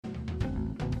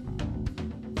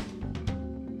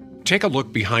Take a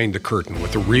look behind the curtain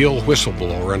with the real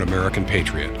whistleblower and American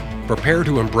patriot. Prepare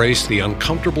to embrace the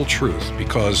uncomfortable truth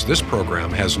because this program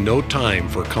has no time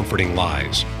for comforting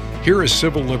lies. Here is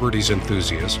civil liberties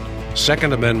enthusiast,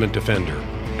 Second Amendment defender,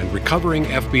 and recovering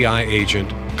FBI agent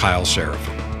Kyle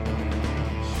Seraphin.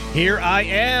 Here I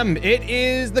am. It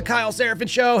is the Kyle Seraphin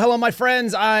Show. Hello, my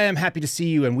friends. I am happy to see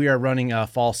you, and we are running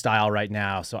fall style right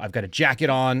now. So I've got a jacket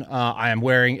on. I am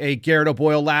wearing a Garrett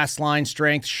O'Boyle Last Line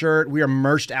Strength shirt. We are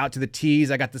merched out to the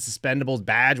T's. I got the Suspendables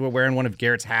badge. We're wearing one of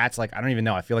Garrett's hats. Like, I don't even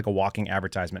know. I feel like a walking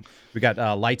advertisement. We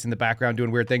got lights in the background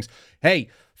doing weird things. Hey,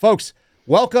 folks.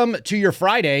 Welcome to your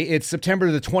Friday. It's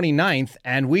September the 29th,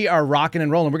 and we are rocking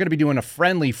and rolling. We're going to be doing a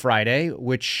friendly Friday,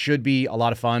 which should be a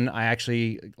lot of fun. I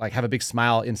actually have a big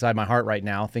smile inside my heart right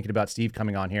now thinking about Steve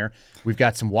coming on here. We've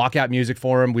got some walkout music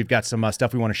for him. We've got some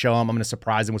stuff we want to show him. I'm going to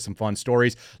surprise him with some fun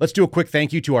stories. Let's do a quick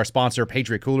thank you to our sponsor,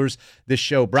 Patriot Coolers. This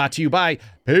show brought to you by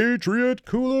Patriot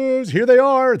Coolers. Here they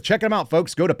are. Check them out,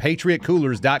 folks. Go to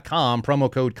patriotcoolers.com,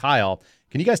 promo code Kyle.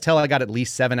 Can you guys tell I got at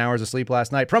least 7 hours of sleep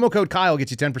last night? Promo code Kyle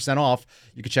gets you 10% off.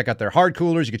 You can check out their hard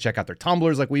coolers. You can check out their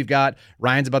tumblers like we've got.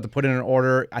 Ryan's about to put in an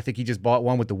order. I think he just bought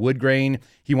one with the wood grain.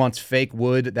 He wants fake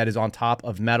wood that is on top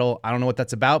of metal. I don't know what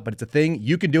that's about, but it's a thing.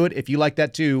 You can do it if you like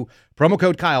that too. Promo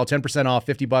code Kyle, 10% off,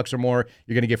 $50 or more.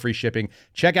 You're going to get free shipping.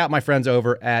 Check out my friends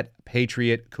over at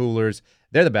Patriot Coolers.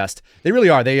 They're the best. They really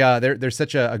are. They're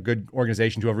such a good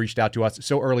organization to have reached out to us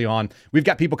so early on. We've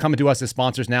got people coming to us as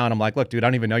sponsors now, and I'm like, look, dude, I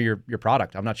don't even know your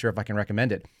product. I'm not sure if I can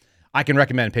recommend it. I can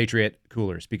recommend Patriot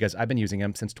Coolers because I've been using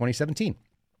them since 2017.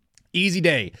 Easy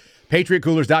day.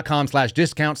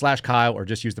 PatriotCoolers.com/discount/Kyle or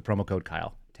just use the promo code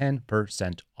Kyle.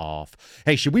 10% off.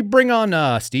 Hey, should we bring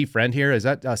on Steve Friend here? Is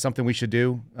that something we should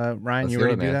do? Ryan, you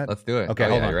ready to do that? Let's do it. Okay,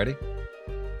 hold on. You ready?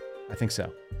 I think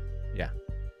so. Yeah.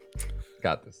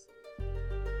 Got this.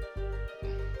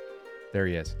 There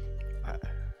he is.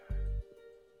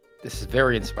 This is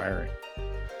very inspiring.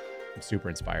 I'm super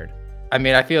inspired. I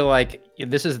mean, I feel like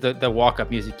this is the walk-up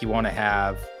music you want to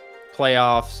have.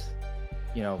 Playoffs,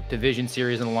 division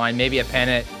series on the line, maybe a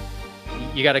pennant.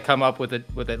 You got to come up with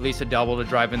at least a double to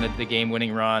drive in the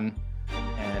game-winning run,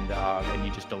 and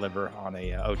you just deliver on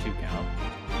a 0-2 count.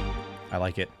 I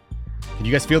like it. Can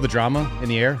you guys feel the drama in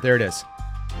the air? There it is.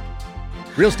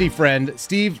 Real Steve Friend.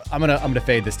 Steve, I'm gonna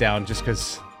fade this down just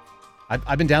because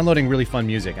I've been downloading really fun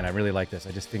music, and I really like this.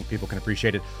 I just think people can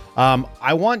appreciate it.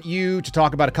 I want you to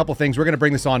talk about a couple things. We're going to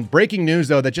bring this on. Breaking news,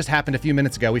 though, that just happened a few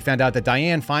minutes ago. We found out that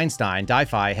Dianne Feinstein,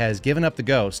 Di-Fi, has given up the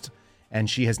ghost, and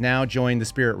she has now joined the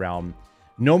spirit realm.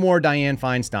 No more Dianne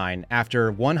Feinstein. After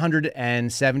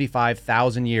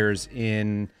 175,000 years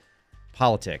in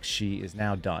politics, she is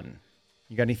now done.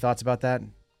 You got any thoughts about that?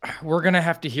 We're going to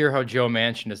have to hear how Joe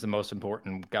Manchin is the most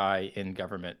important guy in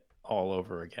government all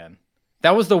over again.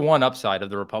 That was the one upside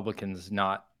of the Republicans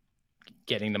not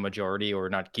getting the majority or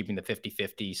not keeping the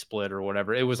 50-50 split or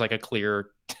whatever. It was like a clear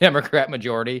Democrat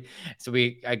majority. So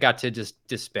I got to just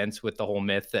dispense with the whole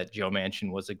myth that Joe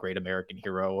Manchin was a great American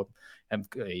hero and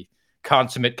a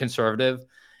consummate conservative.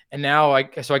 And now I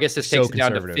guess this takes it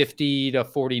down to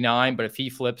 50-49. But if he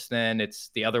flips, then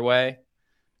it's the other way.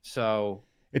 So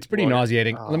it's pretty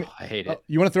nauseating. I hate it.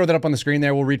 You want to throw that up on the screen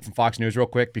there? We'll read from Fox News real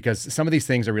quick because some of these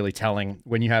things are really telling.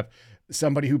 When you have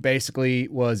somebody who basically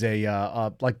was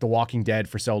like The Walking Dead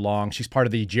for so long. She's part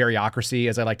of the geriocracy,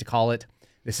 as I like to call it.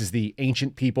 This is the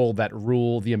ancient people that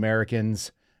rule the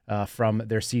Americans from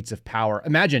their seats of power.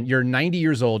 Imagine you're 90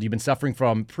 years old. You've been suffering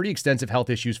from pretty extensive health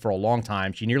issues for a long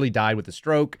time. She nearly died with a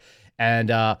stroke. And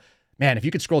man, if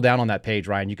you could scroll down on that page,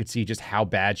 Ryan, you could see just how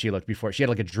bad she looked before. She had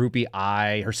like a droopy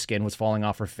eye. Her skin was falling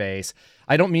off her face.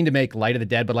 I don't mean to make light of the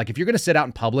dead, but like if you're going to sit out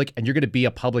in public and you're going to be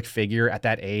a public figure at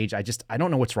that age, I don't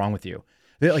know what's wrong with you.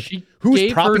 Like,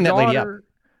 who's propping that lady up?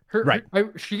 Right.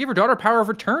 She gave her daughter power of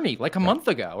attorney like a month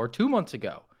ago or 2 months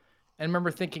ago. And I remember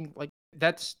thinking like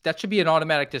that should be an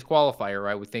automatic disqualifier,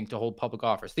 I would think, to hold public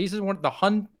office. There's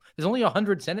only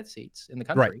 100 Senate seats in the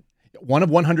country. Right. One of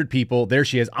 100 people. There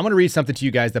she is. I'm going to read something to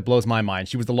you guys that blows my mind.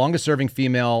 She was the longest serving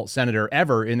female senator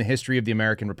ever in the history of the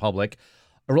American Republic.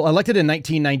 Elected in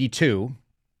 1992.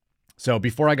 So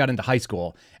before I got into high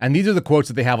school. And these are the quotes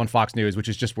that they have on Fox News, which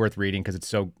is just worth reading because it's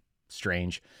so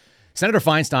strange. Senator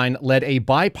Feinstein led a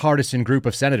bipartisan group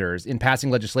of senators in passing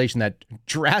legislation that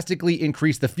drastically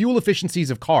increased the fuel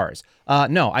efficiencies of cars.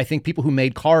 No, I think people who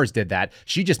made cars did that.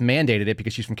 She just mandated it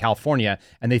because she's from California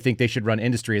and they think they should run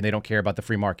industry and they don't care about the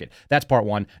free market. That's part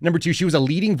one. Number two, she was a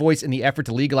leading voice in the effort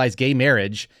to legalize gay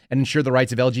marriage and ensure the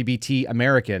rights of LGBT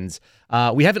Americans.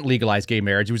 We haven't legalized gay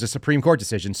marriage. It was a Supreme Court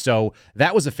decision. So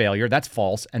that was a failure. That's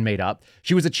false and made up.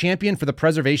 She was a champion for the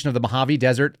preservation of the Mojave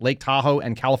Desert, Lake Tahoe,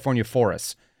 and California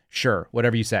forests. Sure,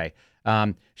 whatever you say.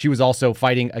 She was also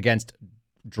fighting against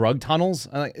drug tunnels.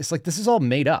 It's like, this is all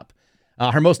made up.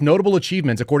 Her most notable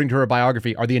achievements, according to her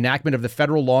biography, are the enactment of the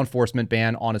federal law enforcement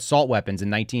ban on assault weapons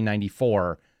in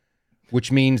 1994, which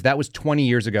means that was 20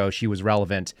 years ago she was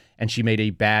relevant, and she made a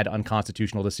bad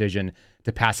unconstitutional decision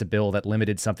to pass a bill that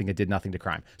limited something that did nothing to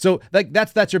crime. So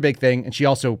that's her big thing. And she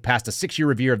also passed a 6-year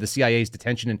review of the CIA's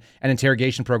detention and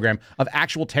interrogation program of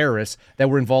actual terrorists that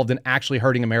were involved in actually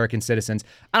hurting American citizens.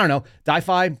 I don't know.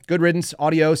 Di-Fi, good riddance,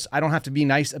 adios. I don't have to be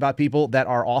nice about people that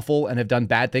are awful and have done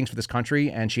bad things for this country,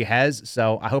 and she has.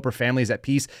 So I hope her family is at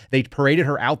peace. They paraded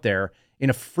her out there in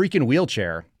a freaking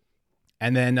wheelchair,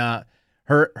 and then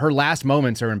her last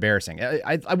moments are embarrassing.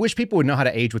 I wish people would know how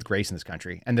to age with grace in this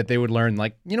country, and that they would learn,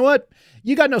 like, you know what?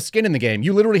 You got no skin in the game.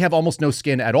 You literally have almost no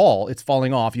skin at all. It's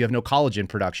falling off. You have no collagen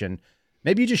production.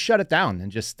 Maybe you just shut it down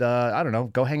and just, I don't know,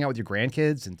 go hang out with your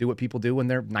grandkids and do what people do when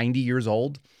they're 90 years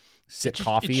old. Sip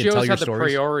coffee and tell your stories. It shows how the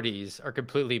priorities are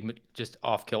completely just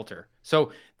off kilter.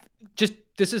 So just,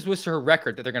 this is with her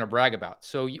record that they're going to brag about.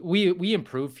 So we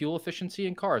improved fuel efficiency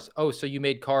in cars. Oh, so you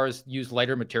made cars use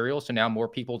lighter materials, so now more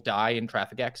people die in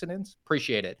traffic accidents?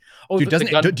 Appreciate it. Oh, dude,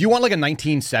 do you want like a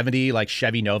 1970 like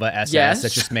Chevy Nova SS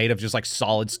that's just made of just like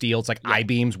solid steel? It's like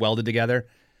I-beams welded together.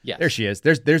 Yes. There she is.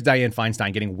 There's Dianne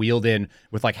Feinstein getting wheeled in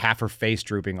with like half her face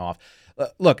drooping off.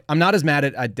 Look, I'm not as mad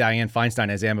at Dianne Feinstein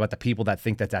as I am about the people that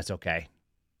think that that's okay,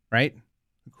 right?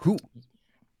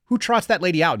 Who trots that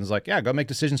lady out and is like, yeah, go make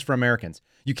decisions for Americans.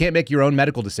 You can't make your own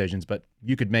medical decisions, but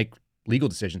you could make legal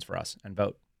decisions for us and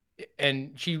vote.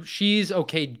 And she's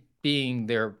okay being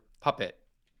their puppet.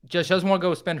 Just doesn't want to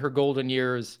go spend her golden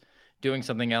years doing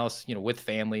something else, you know, with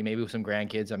family, maybe with some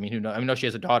grandkids. I mean, who knows? I know she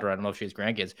has a daughter. I don't know if she has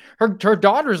grandkids. Her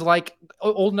daughter's like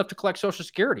old enough to collect Social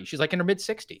Security. She's like in her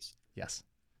mid-60s. Yes.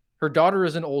 Her daughter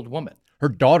is an old woman. Her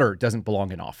daughter doesn't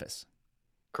belong in office.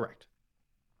 Correct.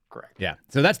 Yeah.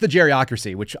 So that's the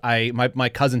geriocracy, which my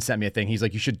cousin sent me a thing. He's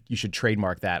like, you should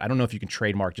trademark that. I don't know if you can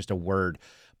trademark just a word,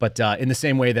 but in the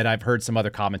same way that I've heard some other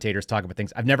commentators talk about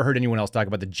things, I've never heard anyone else talk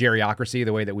about the geriocracy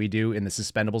the way that we do in the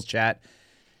Suspendables chat.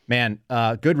 Man,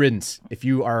 good riddance. If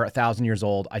you are 1,000 years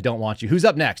old, I don't want you. Who's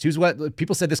up next? What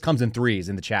people said this comes in threes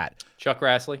in the chat. Chuck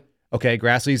Grassley. Okay,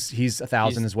 Grassley's he's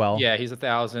 1,000 as well. Yeah, he's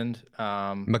 1,000.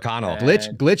 McConnell.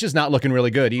 Glitch is not looking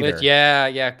really good either. Glitch,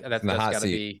 yeah, that's got to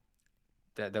be.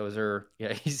 Those are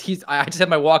he's. I just had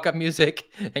my walk up music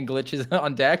and Glitch is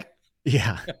on deck.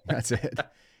 Yeah, that's it.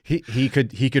 He could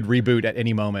reboot at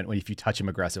any moment if you touch him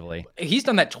aggressively. He's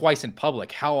done that twice in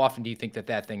public. How often do you think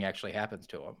that thing actually happens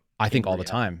to him? I think all the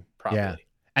time. Probably. Yeah,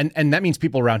 and that means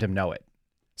people around him know it.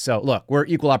 So look, we're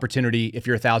equal opportunity. If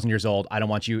you're 1,000 years old, I don't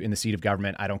want you in the seat of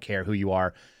government. I don't care who you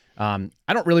are. I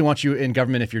don't really want you in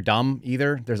government if you're dumb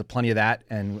either. There's plenty of that,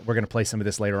 and we're going to play some of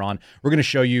this later on. We're going to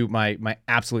show you my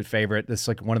absolute favorite. This is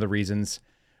like one of the reasons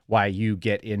why you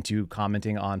get into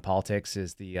commenting on politics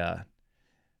is the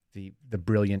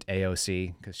brilliant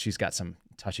AOC, because she's got some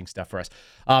touching stuff for us.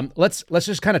 Let's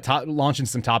just kind of launch in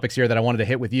some topics here that I wanted to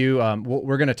hit with you.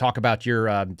 We're going to talk about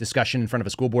your discussion in front of a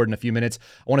school board in a few minutes.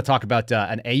 I want to talk about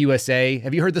an AUSA.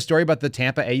 Have you heard the story about the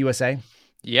Tampa AUSA?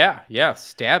 Yeah,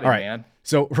 stabbing, all right, man.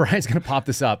 So Ryan's going to pop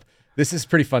this up. This is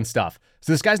pretty fun stuff.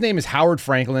 So this guy's name is Howard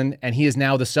Franklin, and he is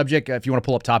now the subject, if you want to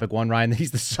pull up topic one, Ryan,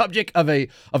 he's the subject of a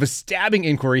stabbing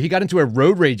inquiry. He got into a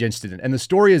road rage incident, and the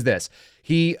story is this.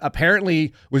 He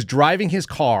apparently was driving his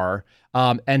car,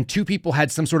 and two people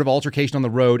had some sort of altercation on the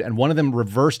road, and one of them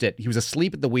reversed it. He was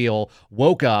asleep at the wheel,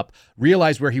 woke up,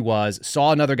 realized where he was,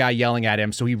 saw another guy yelling at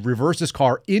him, so he reversed his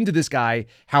car into this guy,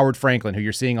 Howard Franklin, who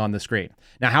you're seeing on the screen.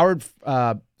 Now,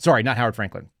 not Howard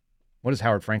Franklin. What is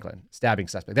Howard Franklin? Stabbing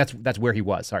suspect. That's where he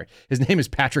was. Sorry. His name is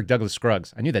Patrick Douglas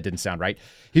Scruggs. I knew that didn't sound right.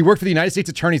 He worked for the United States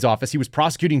Attorney's Office. He was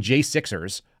prosecuting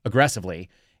J6ers aggressively,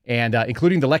 and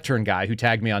including the lectern guy who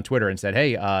tagged me on Twitter and said,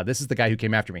 hey, this is the guy who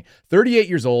came after me. 38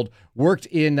 years old, worked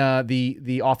in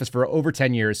the office for over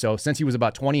 10 years, so since he was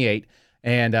about 28,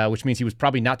 and which means he was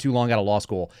probably not too long out of law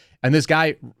school. And this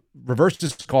guy reversed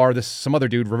his car. Some other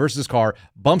dude reverses his car,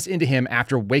 bumps into him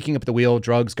after waking up at the wheel,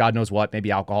 drugs, God knows what,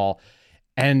 maybe alcohol.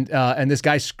 And this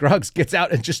guy Scruggs gets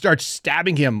out and just starts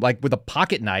stabbing him like with a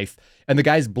pocket knife. And the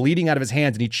guy's bleeding out of his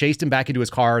hands, and he chased him back into his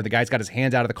car. The guy's got his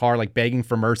hands out of the car, like begging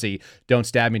for mercy. Don't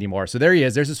stab me anymore. So there he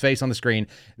is. There's his face on the screen.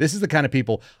 This is the kind of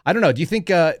people. I don't know. Do you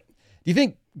think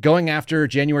going after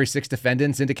January 6th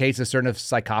defendants indicates a certain of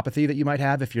psychopathy that you might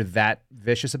have if you're that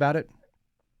vicious about it?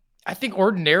 I think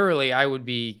ordinarily I would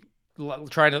be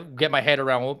trying to get my head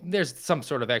around, well, there's some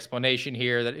sort of explanation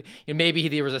here that maybe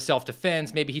there was a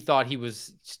self-defense. Maybe he thought he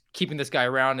was keeping this guy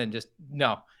around, and just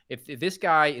no. If this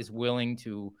guy is willing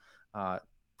to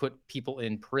put people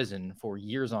in prison for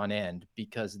years on end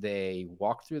because they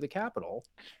walked through the Capitol,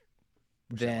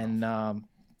 then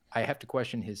I have to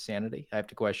question his sanity. I have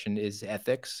to question his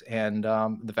ethics and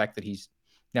the fact that he's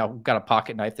now got a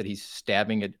pocket knife that he's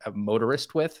stabbing a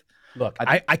motorist with. Look,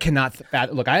 I cannot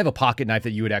look. I have a pocket knife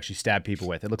that you would actually stab people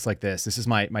with. It looks like this. This is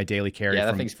my daily carry. Yeah,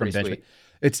 that from, thing's from pretty Benjamin.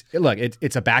 sweet.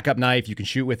 It's a backup knife. You can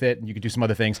shoot with it, and you can do some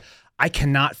other things. I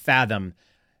cannot fathom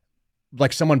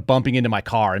like someone bumping into my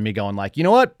car and me going like, you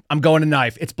know what? I'm going to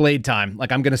knife. It's blade time.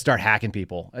 Like I'm going to start hacking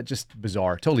people. Just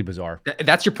bizarre. Totally bizarre.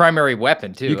 That's your primary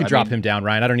weapon too. You can drop him down,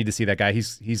 Ryan. I don't need to see that guy.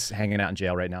 He's hanging out in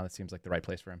jail right now. That seems like the right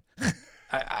place for him.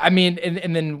 I mean,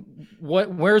 and then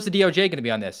where's the DOJ going to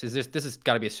be on this? This has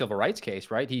got to be a civil rights case,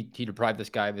 right? He deprived this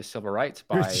guy of his civil rights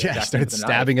by started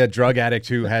stabbing a drug addict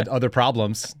who had other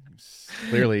problems.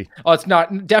 Clearly. Oh, it's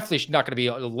definitely not going to be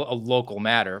a local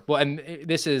matter. Well, and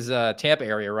this is Tampa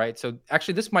area, right? So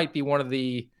actually, this might be one of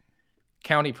the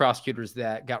county prosecutors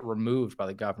that got removed by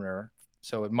the governor.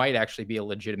 So it might actually be a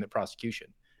legitimate prosecution.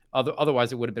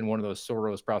 Otherwise, it would have been one of those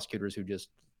Soros prosecutors who just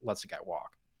lets the guy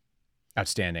walk.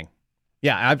 Outstanding.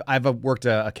 Yeah, I've worked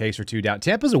a case or two down.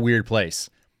 Tampa's a weird place.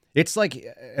 It's like,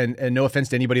 and no offense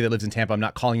to anybody that lives in Tampa, I'm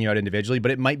not calling you out individually,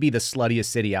 but it might be the sluttiest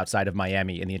city outside of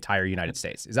Miami in the entire United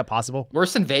States. Is that possible?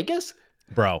 Worse than Vegas?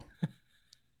 Bro,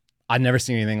 I'd never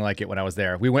seen anything like it when I was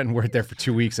there. We went and worked there for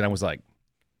 2 weeks, and I was like,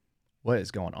 what is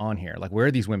going on here? Like, where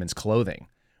are these women's clothing?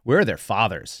 Where are their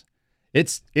fathers?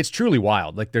 It's truly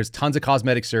wild. Like, there's tons of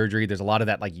cosmetic surgery. There's a lot of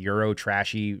that, like, Euro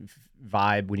trashy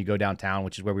vibe when you go downtown,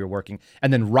 which is where we were working.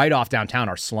 And then right off downtown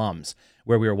are slums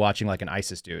where we were watching, like, an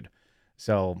ISIS dude.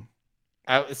 So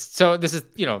this is,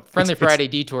 Friendly Friday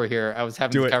detour here. I was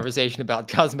having a conversation about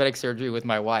cosmetic surgery with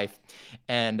my wife.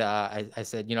 And I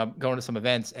said, I'm going to some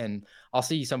events and I'll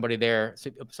see somebody there,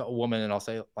 a woman, and I'll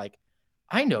say, like,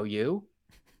 I know you.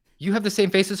 You have the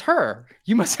same face as her.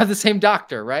 You must have the same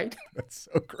doctor, right? That's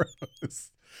so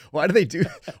gross. Why do they do?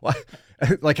 Why?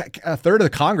 Like a third of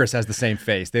the Congress has the same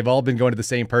face. They've all been going to the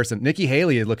same person. Nikki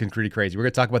Haley is looking pretty crazy. We're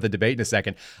going to talk about the debate in a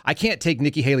second. I can't take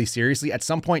Nikki Haley seriously. At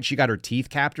some point, she got her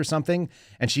teeth capped or something,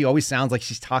 and she always sounds like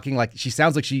she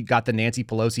sounds like she got the Nancy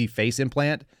Pelosi face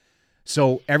implant.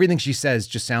 So everything she says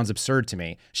just sounds absurd to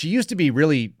me. She used to be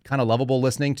really kind of lovable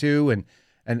listening to, and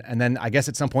then I guess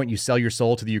at some point you sell your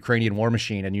soul to the Ukrainian war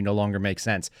machine and you no longer make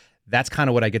sense. That's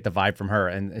kind of what I get the vibe from her.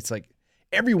 And it's like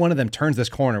every one of them turns this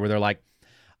corner where they're like,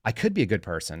 I could be a good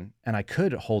person and I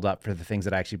could hold up for the things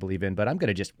that I actually believe in, but I'm going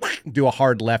to just do a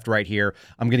hard left right here.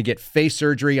 I'm going to get face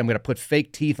surgery. I'm going to put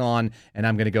fake teeth on and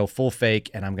I'm going to go full fake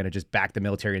and I'm going to just back the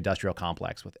military industrial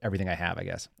complex with everything I have, I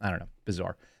guess. I don't know.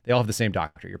 Bizarre. They all have the same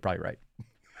doctor. You're probably right.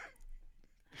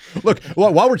 Look,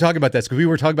 while we're talking about this, because we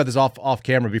were talking about this off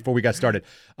camera before we got started,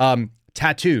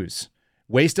 tattoos,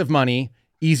 waste of money,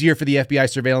 easier for the FBI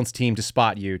surveillance team to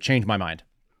spot you. Change my mind.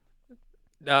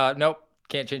 Nope.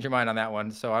 Can't change your mind on that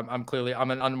one. So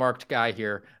I'm an unmarked guy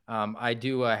here. I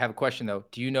do have a question though.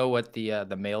 Do you know what the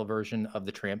male version of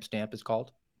the tramp stamp is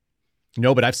called?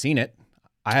 No, but I've seen it.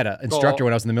 I had an instructor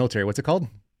when I was in the military. What's it called?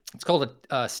 It's called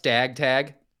a stag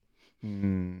tag.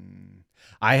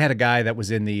 I had a guy that was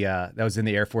in the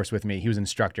Air Force with me. He was an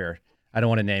instructor. I don't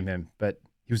want to name him, but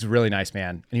he was a really nice man,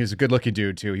 and he was a good-looking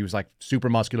dude too. He was like super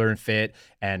muscular and fit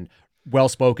and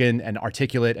well-spoken and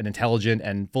articulate and intelligent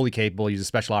and fully capable. He's a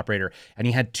special operator, and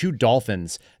he had 2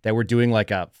 dolphins that were doing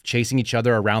like chasing each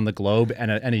other around the globe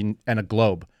and a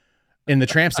globe in the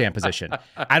tramp stamp position.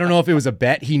 I don't know if it was a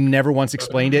bet. He never once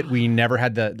explained it. We never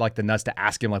had the nuts to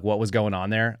ask him like what was going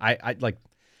on there. I like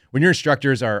when your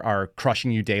instructors are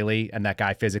crushing you daily and that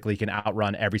guy physically can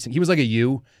outrun everything. He was like a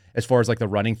U as far as like the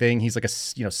running thing. He's like a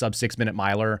sub 6 minute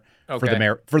miler for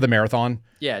the marathon.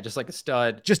 Yeah, just like a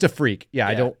stud. Just a freak. Yeah.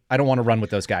 I don't want to run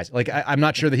with those guys. Like I'm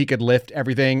not sure that he could lift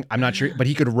everything. I'm not sure, but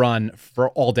he could run for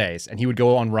all days, and he would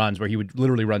go on runs where he would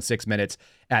literally run 6 minutes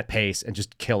at pace and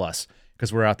just kill us.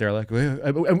 Because we're out there like,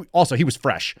 and also he was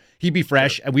fresh. He'd be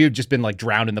fresh, and we had just been like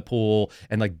drowned in the pool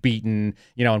and like beaten,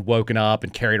 and woken up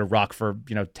and carried a rock for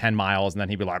 10 miles, and then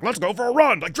he'd be like, "Let's go for a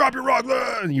run!" Like, drop your rock,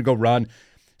 and you go run.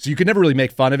 So you could never really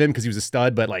make fun of him because he was a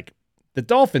stud, but like the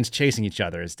dolphins chasing each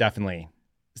other is definitely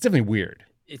weird.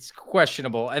 It's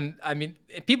questionable, and I mean,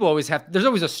 people always there's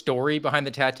always a story behind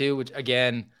the tattoo, which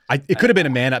again, it could have been a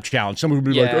man up challenge. Someone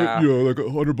would be like, like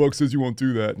 $100 says you won't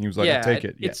do that, and he was like, I'll take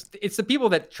it. It's the people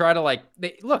that try to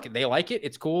they like it.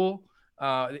 It's cool.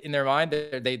 In their mind,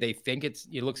 they think it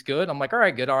looks good. I'm like, all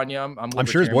right, good on you. I'm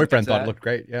sure his boyfriend thought it looked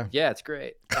great. Yeah, it's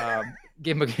great.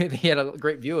 He had a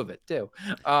great view of it too.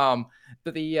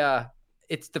 But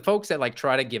it's the folks that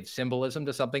try to give symbolism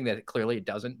to something that clearly it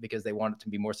doesn't, because they want it to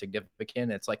be more significant.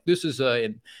 It's like, this is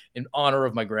in honor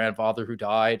of my grandfather who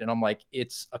died. And I'm like,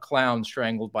 it's a clown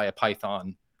strangled by a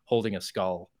python holding a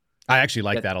skull. I actually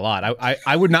like that a lot.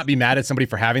 I would not be mad at somebody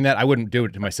for having that. I wouldn't do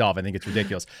it to myself. I think it's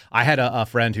ridiculous. I had a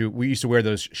friend who, we used to wear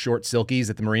those short silkies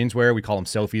that the Marines wear. We call them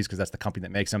Sophies because that's the company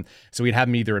that makes them. So we'd have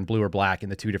them either in blue or black in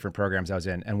the 2 different programs I was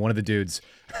in. And one of the dudes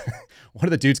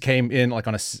came in like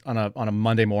on a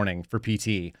Monday morning for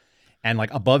PT, and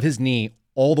like above his knee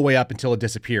all the way up until it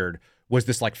disappeared was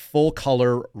this like full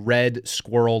color red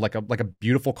squirrel, like a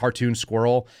beautiful cartoon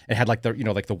squirrel. It had like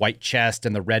the white chest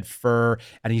and the red fur,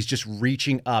 and he's just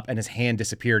reaching up, and his hand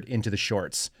disappeared into the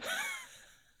shorts.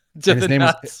 His name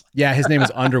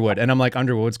is Underwood, and I'm like,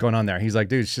 Underwood, what's going on there? He's like,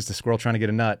 dude, it's just a squirrel trying to get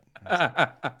a nut. I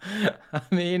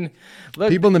mean, look,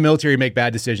 people in the military make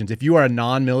bad decisions. If you are a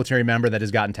non-military member that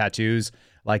has gotten tattoos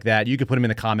like that, you could put them in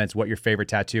the comments what your favorite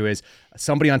tattoo is.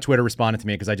 Somebody on Twitter responded to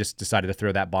me because I just decided to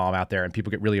throw that bomb out there, and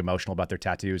people get really emotional about their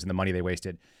tattoos and the money they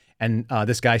wasted. And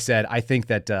this guy said, I think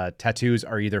that tattoos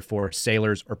are either for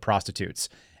sailors or prostitutes.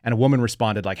 And a woman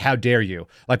responded like, how dare you?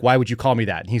 Like, why would you call me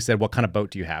that? And he said, what kind of boat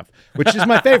do you have? Which is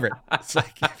my favorite. It's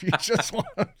like, if you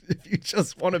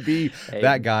just want to be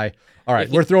that guy. All right,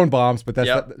 we're throwing bombs, but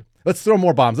let's throw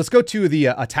more bombs. Let's go to the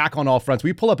attack on all fronts.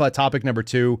 We pull up topic number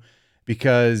 2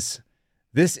 because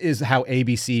this is how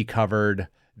ABC covered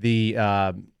the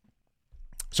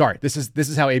this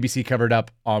is how ABC covered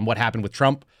up on what happened with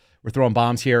Trump. We're throwing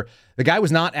bombs here. The guy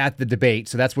was not at the debate,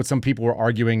 so that's what some people were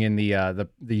arguing in the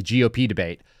GOP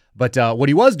debate. But what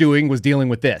he was doing was dealing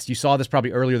with this. You saw this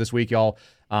probably earlier this week, y'all.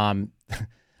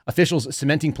 Officials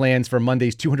cementing plans for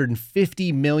Monday's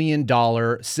 $250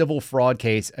 million civil fraud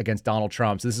case against Donald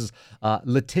Trump. So this is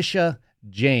Letitia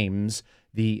James,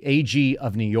 the AG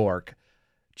of New York,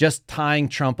 just tying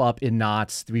Trump up in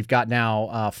knots. We've got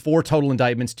now 4 total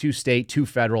indictments, 2 state, 2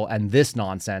 federal, and this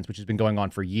nonsense, which has been going on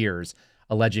for years,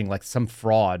 alleging like some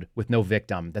fraud with no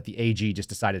victim that the AG just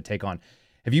decided to take on.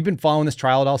 Have you been following this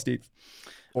trial at all, Steve?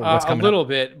 A little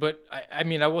bit, but I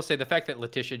mean, I will say the fact that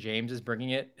Letitia James is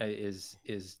bringing it is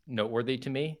noteworthy to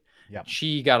me. Yeah,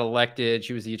 she got elected.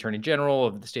 She was the attorney general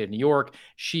of the state of New York.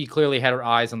 She clearly had her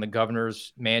eyes on the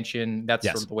governor's mansion. That's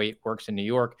sort of the way it works in New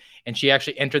York. And she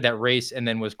actually entered that race and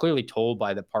then was clearly told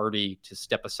by the party to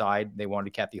step aside. They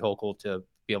wanted Kathy Hochul to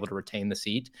be able to retain the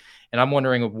seat. And I'm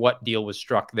wondering what deal was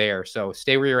struck there. So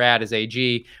stay where you're at as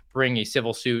AG, bring a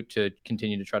civil suit to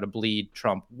continue to try to bleed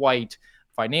Trump white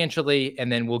financially, and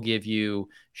then we'll give you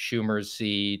Schumer's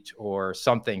seat or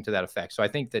something to that effect. So I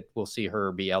think that we'll see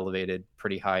her be elevated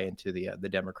pretty high into the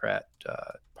Democrat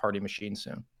party machine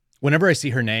soon. Whenever I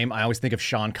see her name, I always think of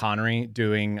Sean Connery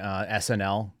doing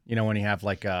SNL. You know, when you have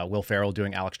like Will Ferrell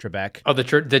doing Alex Trebek. Oh, the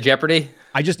Jeopardy?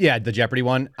 The Jeopardy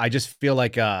one. I just feel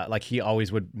like he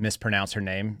always would mispronounce her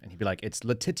name, and he'd be like, it's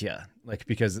Letitia, like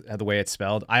because of the way it's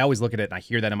spelled. I always look at it and I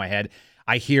hear that in my head.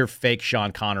 I hear fake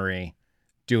Sean Connery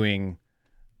doing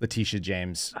Letitia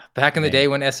James. Back in the day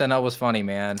when SNL was funny,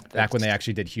 man. Back when they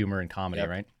actually did humor and comedy,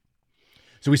 right?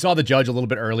 So we saw the judge a little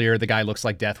bit earlier. The guy looks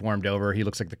like death warmed over. He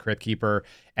looks like the Crypt Keeper,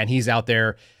 and he's out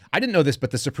there. I didn't know this, but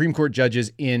the Supreme Court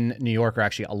judges in New York are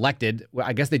actually elected. Well,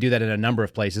 I guess they do that in a number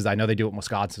of places. I know they do it in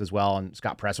Wisconsin as well, and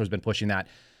Scott Presler's been pushing that.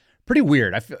 Pretty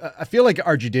weird. I feel like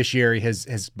our judiciary has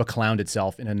beclowned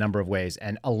itself in a number of ways,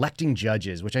 and electing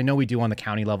judges, which I know we do on the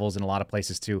county levels and a lot of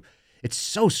places too, it's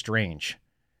so strange.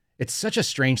 It's such a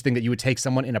strange thing that you would take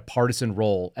someone in a partisan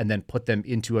role and then put them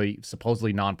into a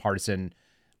supposedly nonpartisan,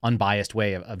 unbiased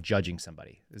way of judging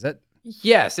somebody. Is that?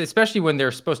 Yes, especially when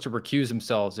they're supposed to recuse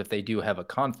themselves if they do have a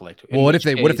conflict. Well, what if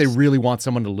they really want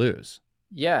someone to lose?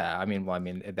 Yeah, I mean,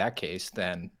 in that case,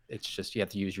 then it's just you have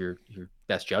to use your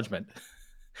best judgment.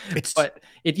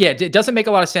 It doesn't make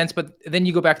a lot of sense. But then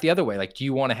you go back the other way. Like, do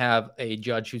you want to have a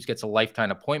judge who gets a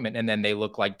lifetime appointment and then they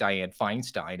look like Dianne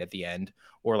Feinstein at the end,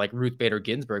 or like Ruth Bader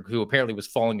Ginsburg, who apparently was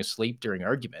falling asleep during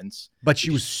arguments? But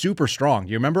she was super strong.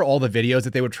 Do you remember all the videos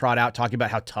that they would trot out talking about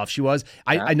how tough she was?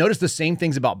 Yeah. I noticed the same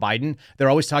things about Biden.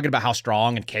 They're always talking about how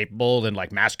strong and capable and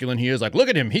like masculine he is. Like, look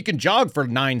at him. He can jog for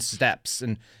 9 steps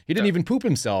and he didn't even poop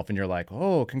himself. And you're like,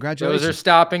 oh, congratulations. Those are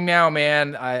stopping now,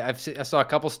 man. I saw a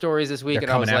couple stories this week and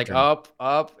I was like,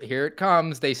 up, here it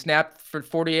comes. They snapped for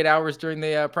 48 hours during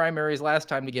the primaries last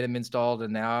time to get him installed.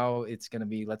 And now it's going to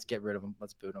be, let's get rid of him.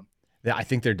 Let's boot him. Yeah, I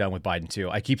think they're done with Biden too.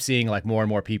 I keep seeing like more and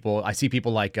more people. I see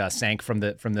people like Sank from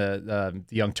the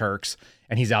Young Turks,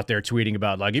 and he's out there tweeting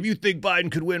about like, if you think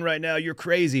Biden could win right now, you're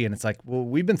crazy. And it's like, well,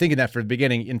 we've been thinking that from the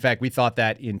beginning. In fact, we thought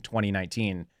that in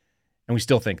 2019, and we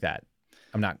still think that.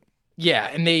 I'm not.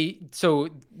 Yeah, and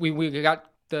we got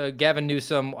the Gavin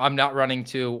Newsom, I'm not running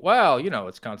to, well,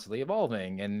 it's constantly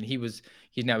evolving. And he's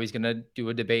going to do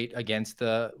a debate against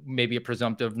maybe a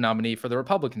presumptive nominee for the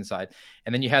Republican side.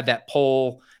 And then you had that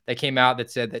poll that came out that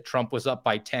said that Trump was up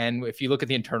by 10. If you look at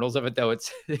the internals of it, though,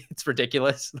 it's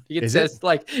ridiculous. It says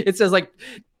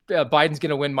Biden's going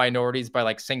to win minorities by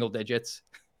like single digits.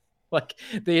 Like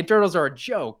the internals are a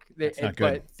joke. That's not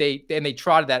good. But they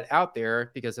trotted that out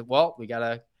there because we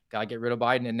gotta get rid of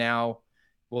Biden, and now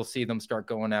we'll see them start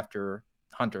going after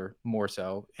Hunter more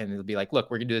so, and it'll be like, look,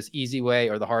 we're gonna do this easy way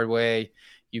or the hard way.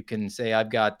 You can say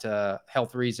I've got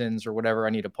health reasons or whatever I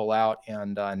need to pull out,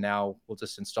 and now we'll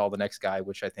just install the next guy,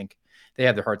 which I think they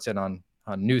have their heart set on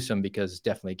Newsom because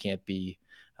definitely can't be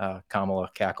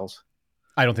Kamala cackles.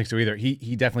 I don't think so either.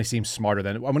 He definitely seems smarter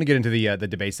than. I'm going to get into the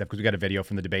debate stuff because we got a video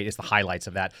from the debate. It's the highlights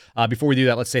of that. Before we do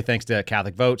that, let's say thanks to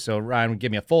Catholic Vote. So Ryan,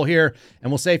 give me a full here, and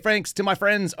we'll say thanks to my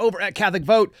friends over at Catholic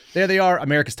Vote. There they are,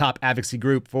 America's top advocacy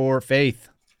group for faith,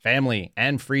 family,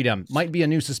 and freedom. Might be a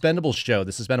new Suspendables show.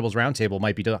 The Suspendables Roundtable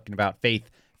might be talking about faith,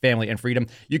 family, and freedom.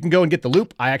 You can go and get the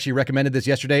loop. I actually recommended this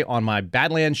yesterday on my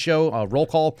Badlands show, Roll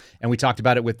Call, and we talked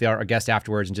about it with our guest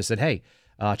afterwards and just said, hey,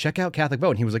 check out Catholic Vote.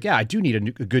 And he was like, yeah, I do need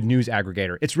a good news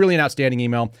aggregator. It's really an outstanding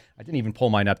email. I didn't even pull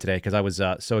mine up today because I was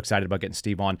so excited about getting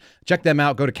Steve on. Check them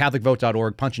out. Go to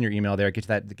catholicvote.org, punch in your email there, get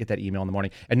that email in the morning.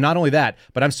 And not only that,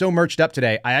 but I'm so merched up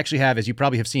today. I actually have, as you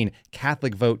probably have seen,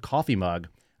 Catholic Vote coffee mug.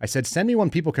 I said, send me one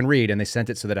people can read, and they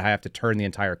sent it so that I have to turn the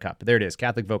entire cup. But there it is,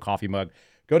 Catholic Vote coffee mug.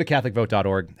 Go to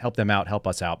catholicvote.org. Help them out. Help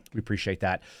us out. We appreciate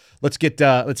that. Let's get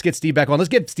Steve back on. Let's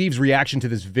get Steve's reaction to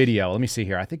this video. Let me see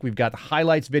here. I think we've got the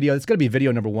highlights video. It's going to be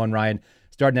video number 1, Ryan,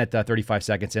 starting at 35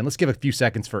 seconds in. Let's give a few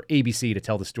seconds for ABC to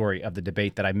tell the story of the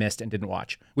debate that I missed and didn't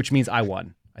watch, which means I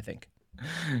won, I think.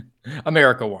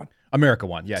 America won. America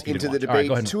won. Yeah. Into the debate,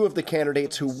 right, two of the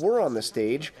candidates who were on the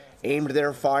stage aimed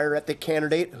their fire at the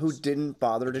candidate who didn't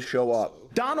bother to show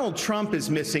up. Donald Trump is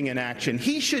missing in action.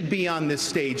 He should be on this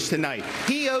stage tonight.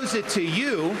 He owes it to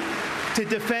you to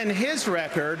defend his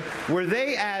record where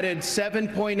they added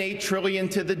 $7.8 trillion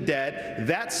to the debt.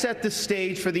 That set the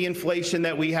stage for the inflation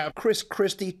that we have. Chris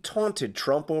Christie taunted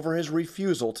Trump over his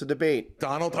refusal to debate.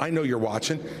 Donald, I know you're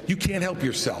watching. You can't help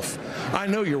yourself. I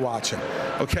know you're watching,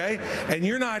 okay? And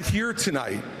you're not here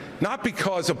tonight, not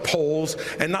because of polls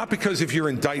and not because of your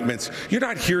indictments. You're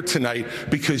not here tonight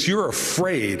because you're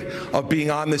afraid of being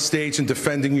on the stage and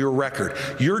defending your record.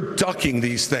 You're ducking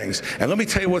these things. And let me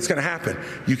tell you what's going to happen.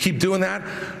 You keep doing that,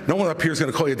 no one up here is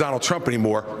going to call you Donald Trump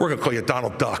anymore. We're going to call you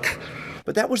Donald Duck.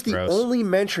 But that was the only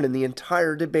mention in the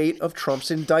entire debate of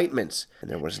Trump's indictments. And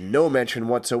there was no mention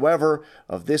whatsoever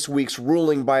of this week's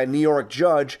ruling by a New York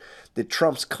judge that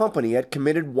Trump's company had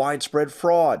committed widespread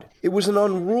fraud. It was an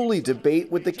unruly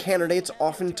debate with the candidates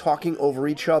often talking over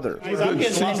each other.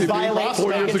 This isn't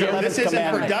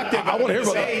productive. I want to hear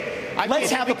about that. Let's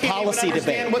have a policy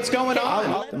debate. What's going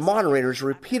on? The moderators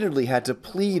repeatedly had to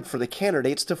plead for the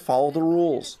candidates to follow the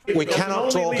rules. We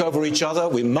cannot talk over each other.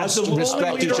 We must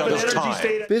respect each other's time.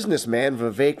 Businessman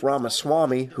Vivek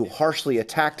Ramaswamy, who harshly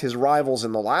attacked his rivals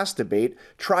in the last debate,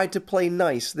 tried to play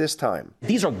nice this time.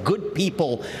 These are good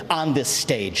people on this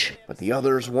stage. But the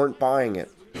others weren't buying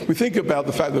it. We think about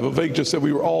the fact that Vivek just said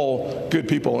we were all good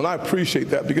people, and I appreciate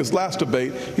that because last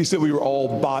debate he said we were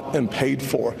all bought and paid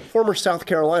for. Former South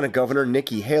Carolina Governor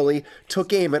Nikki Haley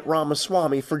took aim at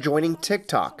Ramaswamy for joining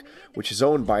TikTok, which is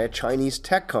owned by a Chinese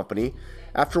tech company,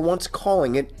 after once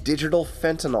calling it digital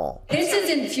fentanyl. This is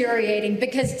infuriating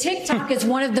because TikTok is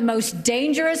one of the most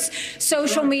dangerous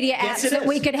social media apps that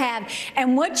we could have.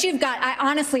 And what you've got, I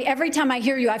honestly, every time I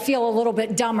hear you, I feel a little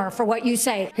bit dumber for what you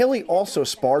say. Haley also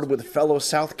sparred with fellow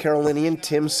South Carolinian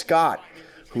Tim Scott,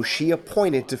 who she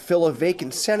appointed to fill a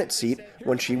vacant Senate seat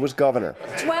when she was governor.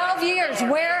 12 years,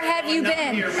 where have you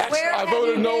been? Where have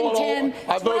you been, Tim?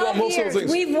 I voted on most of those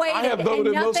things. We've waited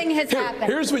and nothing has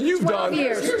happened. Here's what you've done.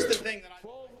 Years. Here's the thing that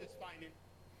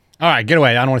All right, get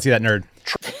away. I don't want to see that nerd.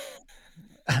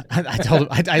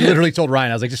 I literally told Ryan,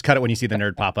 I was like, just cut it when you see the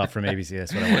nerd pop up from ABC.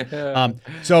 That's what I want.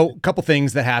 So a couple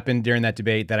things that happened during that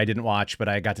debate that I didn't watch, but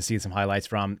I got to see some highlights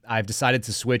from. I've decided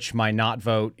to switch my not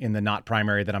vote in the not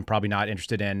primary that I'm probably not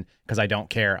interested in because I don't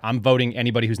care. I'm voting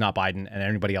anybody who's not Biden, and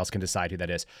anybody else can decide who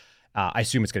that is. I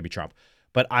assume it's going to be Trump.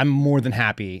 But I'm more than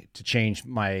happy to change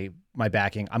my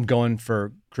backing. I'm going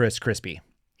for Chris Christie.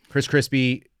 Chris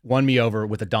Christie won me over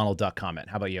with a Donald Duck comment.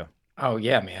 How about you? Oh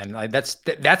yeah, man. Like,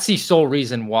 that's the sole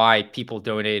reason why people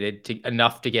donated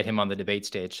enough to get him on the debate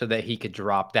stage so that he could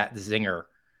drop that zinger.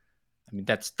 I mean,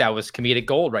 that was comedic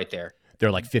gold right there.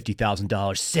 They're like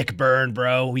 $50,000. Sick burn,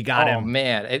 bro. We got him. Oh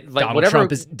man, Donald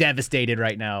Trump is devastated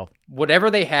right now.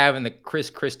 Whatever they have in the Chris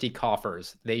Christie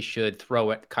coffers, they should throw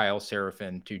at Kyle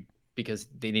Seraphin to because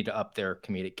they need to up their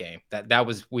comedic game. That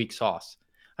was weak sauce.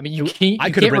 I mean,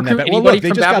 I could have written that back. Well, look, they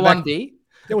just got back.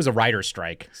 There was a writer's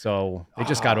strike, so they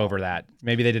just got over that.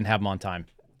 Maybe they didn't have him on time.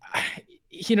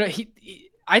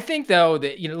 I think though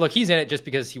that look, he's in it just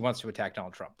because he wants to attack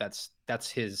Donald Trump. That's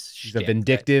his. He's a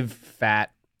vindictive,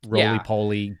 fat,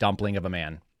 roly-poly dumpling of a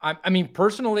man. I mean,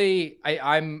 personally,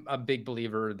 I'm a big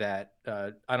believer that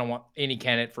I don't want any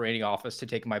candidate for any office to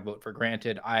take my vote for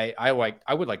granted. I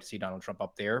would like to see Donald Trump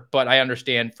up there, but I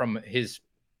understand from his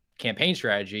campaign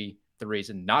strategy the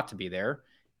reason not to be there.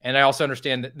 And I also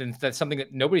understand that that's something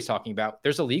that nobody's talking about.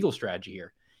 There's a legal strategy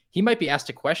here. He might be asked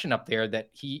a question up there that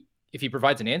if he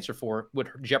provides an answer for, would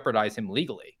jeopardize him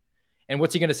legally. And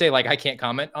what's he going to say? Like, I can't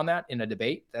comment on that in a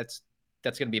debate. That's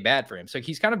going to be bad for him. So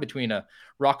he's kind of between a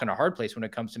rock and a hard place when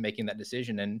it comes to making that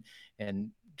decision and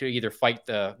to either fight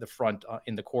the front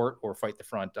in the court or fight the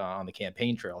front on the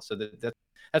campaign trail. So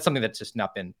that's something that's just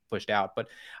not been pushed out. But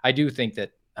I do think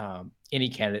that any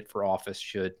candidate for office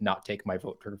should not take my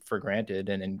vote for granted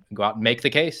and go out and make the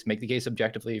case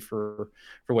objectively for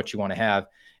what you want to have.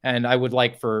 And I would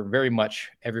like for very much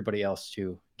everybody else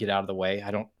to get out of the way. I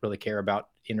don't really care about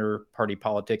inter-party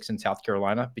politics in South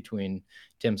Carolina between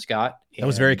Tim Scott. That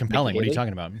was very compelling. What are you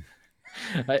talking about?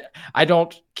 I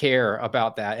don't care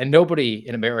about that. And nobody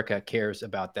in America cares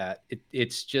about that.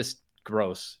 It's just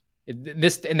gross.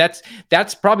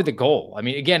 That's probably the goal. I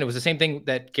mean, again, it was the same thing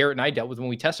that Garrett and I dealt with when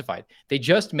we testified. They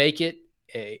just make it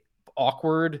a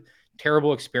awkward,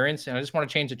 terrible experience. And I just want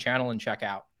to change the channel and check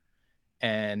out.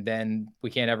 And then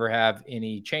we can't ever have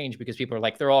any change because people are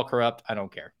like, they're all corrupt. I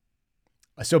don't care.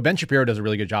 So Ben Shapiro does a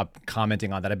really good job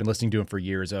commenting on that. I've been listening to him for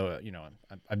years.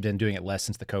 I've been doing it less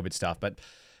since the COVID stuff. But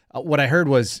what I heard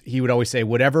was he would always say,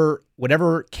 whatever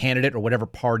candidate or whatever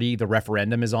party the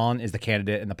referendum is on is the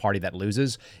candidate and the party that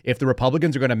loses. If the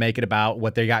Republicans are going to make it about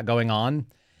what they got going on,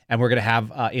 and we're going to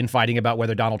have infighting about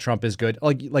whether Donald Trump is good,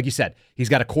 like you said, he's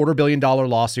got a $250 million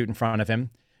lawsuit in front of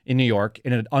him in New York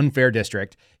in an unfair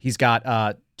district. He's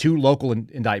got 2 local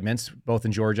indictments, both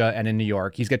in Georgia and in New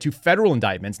York. He's got 2 federal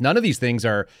indictments. None of these things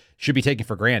should be taken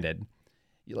for granted.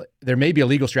 There may be a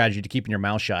legal strategy to keeping your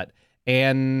mouth shut.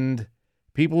 And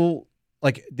people,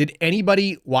 did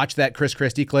anybody watch that Chris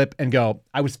Christie clip and go,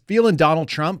 I was feeling Donald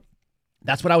Trump.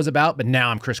 That's what I was about, but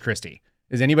now I'm Chris Christie.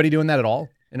 Is anybody doing that at all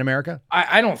in America?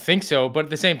 I don't think so. But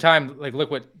at the same time,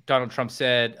 look what Donald Trump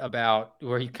said about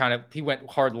where he went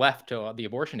hard left to the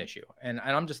abortion issue. And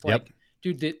I'm just like,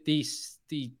 dude,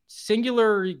 the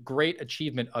singular great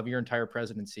achievement of your entire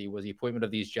presidency was the appointment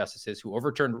of these justices who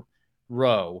overturned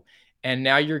Roe. And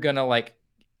now you're going to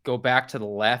go back to the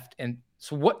left. And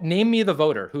so name me the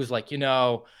voter who's like,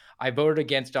 I voted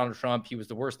against Donald Trump. He was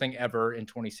the worst thing ever in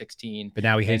 2016. But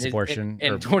now he hates abortion.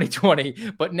 In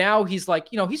 2020. But now he's like,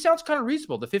 he sounds kind of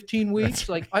reasonable. The 15 weeks,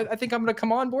 I think I'm going to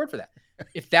come on board for that.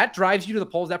 If that drives you to the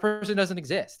polls, that person doesn't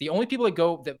exist. The only people that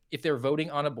go if they're voting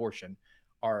on abortion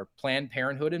are Planned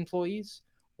Parenthood employees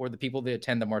or the people that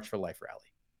attend the March for Life rally.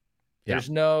 Yeah. There's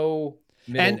no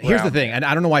And here's the thing, and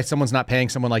I don't know why someone's not paying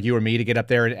someone like you or me to get up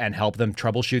there and help them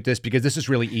troubleshoot this, because this is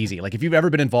really easy. Like if you've ever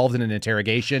been involved in an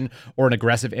interrogation or an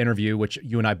aggressive interview, which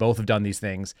you and I both have done these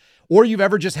things, or you've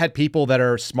ever just had people that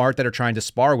are smart that are trying to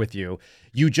spar with you,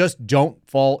 you just don't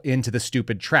fall into the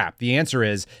stupid trap. The answer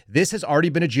is this has already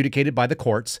been adjudicated by the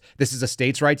courts. This is a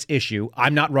states' rights issue.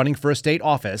 I'm not running for a state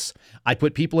office. I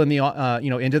put people in the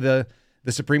into the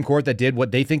Supreme Court that did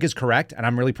what they think is correct, and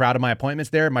I'm really proud of my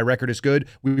appointments there. My record is good.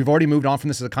 We've already moved on from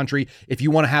this as a country. If you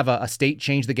want to have a state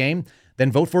change the game,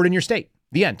 then vote for it in your state.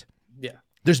 The end. Yeah.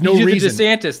 There's no reason. The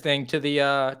DeSantis thing to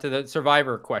the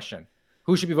survivor question.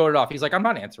 Who should be voted off? He's like, I'm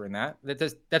not answering that.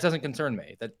 That doesn't concern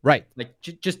me. Right.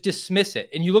 Just dismiss it.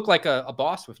 And you look like a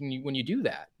boss when you do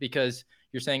that, because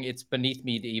you're saying it's beneath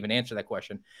me to even answer that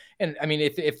question. And I mean,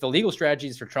 if the legal strategy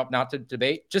is for Trump not to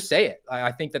debate, just say it.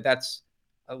 I think that's.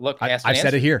 Look, I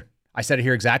said it here. I said it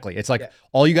here exactly. It's like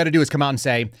all you got to do is come out and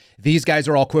say, these guys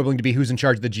are all quibbling to be who's in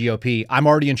charge of the GOP. I'm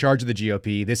already in charge of the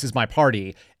GOP. This is my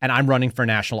party, and I'm running for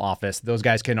national office. Those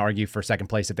guys can argue for second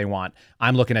place if they want.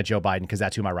 I'm looking at Joe Biden because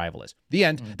that's who my rival is. The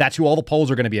end. That's who all the polls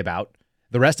are going to be about.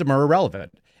 The rest of them are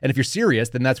irrelevant. And if you're serious,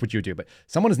 then that's what you do. But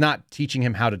someone is not teaching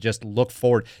him how to just look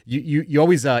forward. You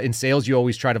always, in sales, you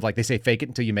always try to, like they say, fake it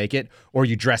until you make it, or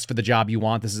you dress for the job you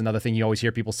want. This is another thing you always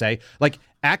hear people say. Like,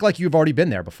 act like you've already been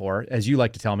there before, as you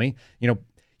like to tell me.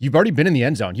 You've already been in the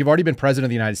end zone. You've already been president of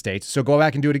the United States. So go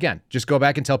back and do it again. Just go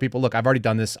back and tell people, look, I've already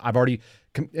done this.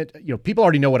 People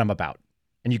already know what I'm about.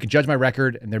 And you can judge my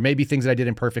record, and there may be things that I did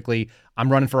imperfectly.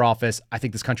 I'm running for office. I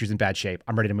think this country's in bad shape.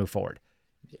 I'm ready to move forward.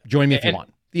 Join me if you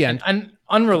want. The end. And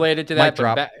unrelated to that,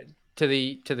 but back to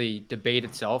the debate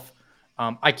itself,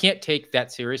 I can't take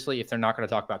that seriously if they're not going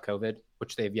to talk about COVID,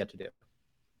 which they've yet to do.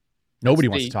 Nobody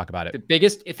wants to talk about it. The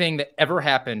biggest thing that ever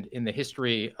happened in the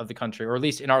history of the country, or at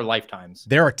least in our lifetimes.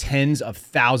 There are tens of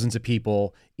thousands of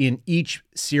people in each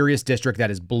serious district that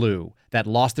is blue that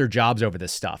lost their jobs over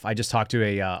this stuff. I just talked to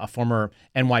a former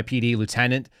NYPD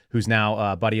lieutenant who's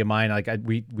now a buddy of mine. Like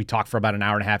we talked for about an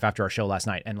hour and a half after our show last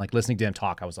night, and like listening to him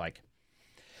talk, I was like,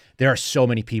 there are so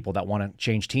many people that want to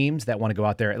change teams, that want to go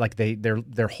out there. Like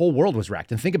their whole world was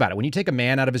wrecked. And think about it. When you take a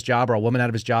man out of his job or a woman out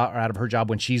of his job or out of her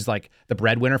job when she's like the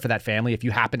breadwinner for that family, if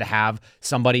you happen to have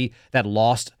somebody that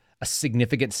lost a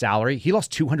significant salary, he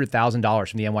lost $200,000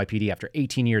 from the NYPD after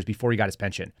 18 years before he got his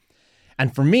pension.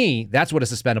 And for me, that's what a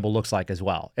suspendable looks like as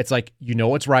well. It's like, you know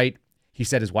what's right. He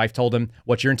said his wife told him,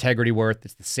 what's your integrity worth?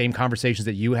 It's the same conversations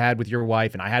that you had with your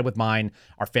wife and I had with mine.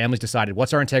 Our families decided,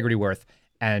 what's our integrity worth?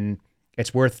 And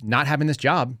it's worth not having this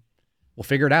job. We'll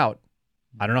figure it out.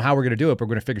 I don't know how we're going to do it, but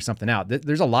we're going to figure something out.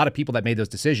 There's a lot of people that made those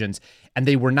decisions, and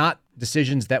they were not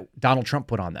decisions that Donald Trump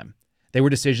put on them. They were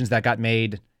decisions that got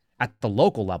made at the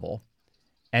local level.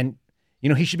 And, you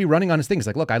know, he should be running on his things.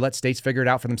 Like, look, I let states figure it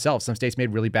out for themselves. Some states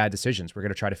made really bad decisions. We're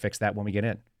going to try to fix that when we get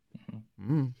in.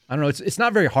 I don't know. It's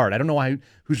not very hard. I don't know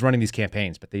who's running these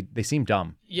campaigns, but they seem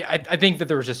dumb. Yeah, I think that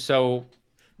there was just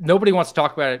nobody wants to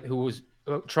talk about it who was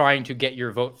trying to get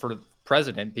your vote for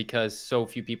president because so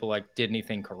few people did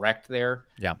anything correct there.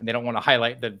 Yeah. And they don't want to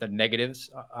highlight the negatives.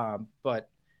 But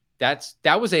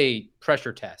that was a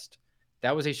pressure test.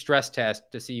 That was a stress test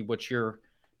to see what your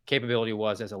capability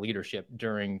was as a leadership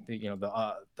during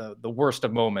the worst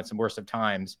of moments and worst of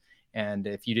times. And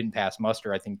if you didn't pass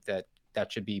muster, I think that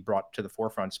should be brought to the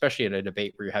forefront, especially in a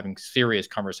debate where you're having serious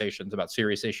conversations about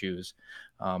serious issues,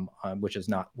 which is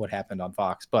not what happened on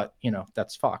Fox. But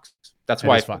that's Fox. That's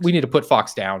why we need to put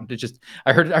Fox down.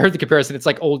 I heard the comparison. It's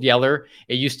like Old Yeller.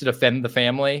 It used to defend the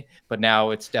family, but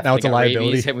now it's definitely a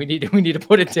liability, and we need to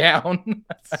put it down.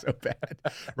 So bad.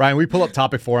 Ryan, we pull up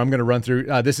topic 4. I'm going to run through.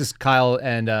 This is Kyle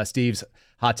and Steve's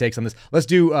hot takes on this. Let's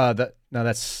do no.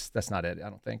 That's not it. I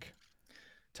don't think.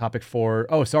 Topic 4.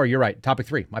 Oh, sorry, you're right. Topic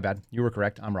 3. My bad. You were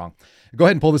correct. I'm wrong. Go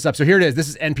ahead and pull this up. So here it is. This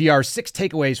is NPR's 6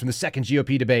 takeaways from the second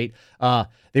GOP debate.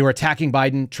 They were attacking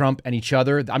Biden, Trump, and each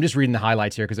other. I'm just reading the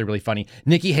highlights here because they're really funny.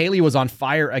 Nikki Haley was on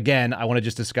fire again. I want to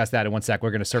just discuss that in one sec.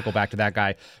 We're going to circle back to that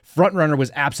guy. Frontrunner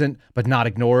was absent but not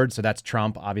ignored. So that's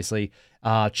Trump, obviously.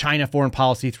 China foreign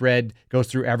policy thread goes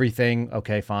through everything.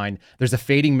 Okay, fine. There's a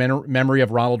fading memory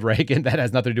of Ronald Reagan that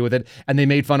has nothing to do with it. And they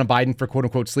made fun of Biden for quote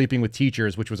unquote sleeping with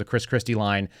teachers, which was a Chris Christie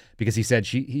line because he said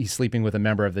he's sleeping with a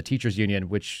member of the teachers union,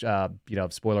 which,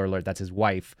 spoiler alert, that's his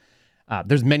wife.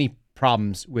 There's many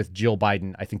problems with Jill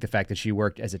Biden. I think the fact that she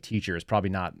worked as a teacher is probably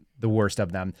not the worst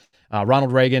of them.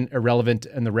 Ronald Reagan, irrelevant,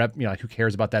 and the rep, who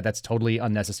cares about that? That's totally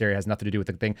unnecessary. It has nothing to do with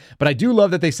the thing. But I do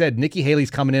love that they said Nikki Haley's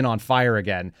coming in on fire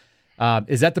again.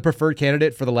 Is that the preferred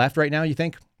candidate for the left right now, you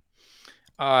think?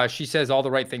 She says all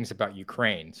the right things about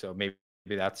Ukraine. So maybe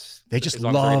that's... They just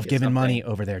love giving money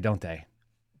over there, don't they?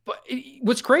 But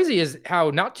what's crazy is how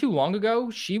not too long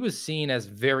ago, she was seen as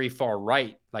very far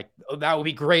right. Like, oh, that would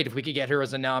be great if we could get her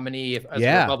as a nominee.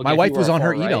 My wife was on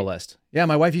her email list. Yeah,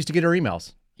 my wife used to get her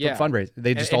emails. Yeah. Fundraise.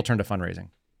 They just all turned to fundraising.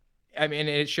 I mean,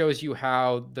 it shows you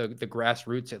how the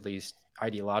grassroots, at least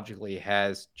ideologically,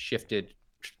 has shifted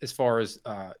as far as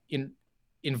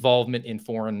involvement in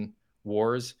foreign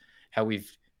wars, how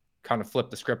we've kind of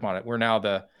flipped the script on it. We're now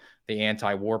the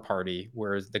anti-war party,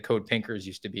 whereas the Code Pinkers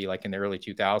used to be like in the early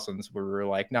 2000s, where we were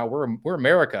like, no, we're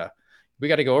America. We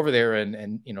got to go over there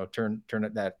and turn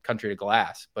that country to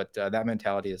glass. But that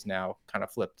mentality is now kind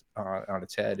of flipped on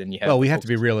its head. And we have to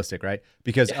be realistic, right?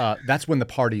 Because that's when the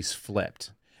parties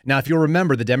flipped. Now, if you'll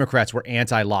remember, the Democrats were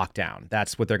anti-lockdown.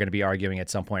 That's what they're going to be arguing at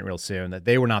some point real soon, that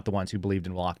they were not the ones who believed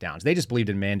in lockdowns. They just believed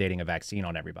in mandating a vaccine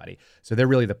on everybody. So they're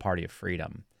really the party of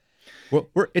freedom. Well,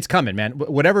 it's coming, man.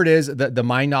 Whatever it is, the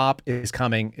mind op is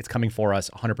coming. It's coming for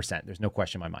us 100%. There's no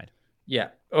question in my mind. Yeah.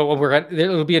 Oh, well,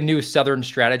 it'll be a new Southern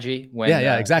strategy.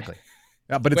 Yeah, exactly.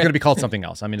 But it's going to be called something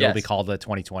else. I mean, it'll be called the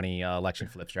 2020 election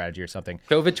flip strategy or something.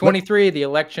 COVID-23, the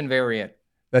election variant.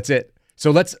 That's it. So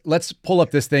let's pull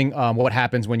up this thing. What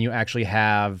happens when you actually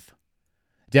have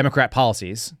Democrat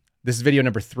policies? This is video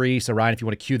number 3. So Ryan, if you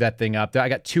want to cue that thing up, I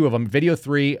got 2 of them. Video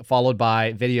 3 followed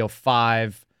by video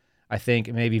 5. I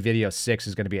think maybe video 6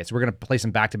 is going to be it. So we're going to play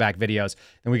some back-to-back videos.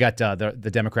 Then we got the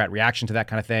Democrat reaction to that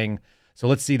kind of thing. So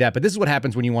let's see that. But this is what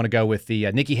happens when you want to go with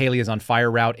the Nikki Haley is on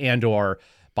fire route and or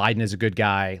Biden is a good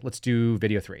guy. Let's do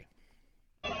video 3.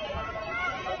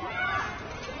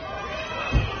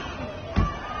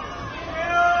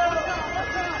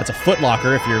 That's a Foot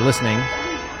Locker if you're listening.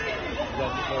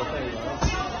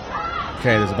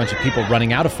 Okay, there's a bunch of people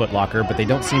running out of Foot Locker, but they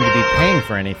don't seem to be paying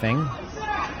for anything. A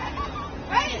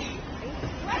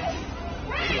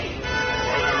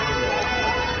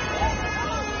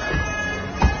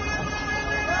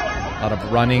lot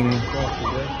of running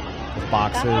with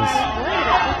boxes,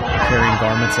 carrying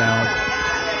garments out.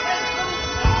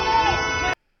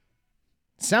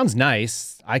 Sounds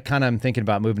nice. I kind of am thinking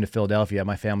about moving to Philadelphia.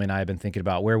 My family and I have been thinking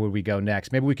about where would we go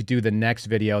next. Maybe we could do the next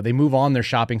video. They move on their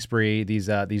shopping spree, these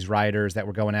rioters that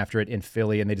were going after it in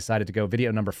Philly, and they decided to go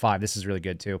video number 5. This is really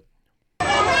good, too. Okay,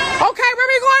 where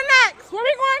we going next? Where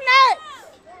we going next?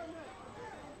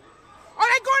 Oh,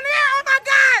 they going there? Oh, my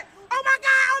God. Oh, my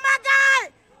God. Oh, my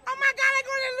God. Oh, my God, they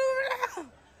going to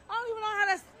Lulu. I don't even know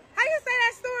how you say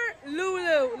that store?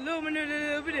 Lulu.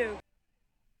 Lulu.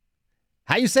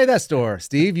 How you say that store,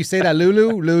 Steve? You say that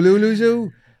Lulu? Lulu.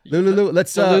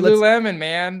 Let's Lululemon,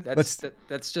 man.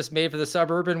 That's just made for the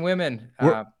suburban women.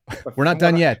 We're not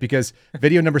done yet, because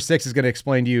video number 6 is going to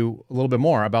explain to you a little bit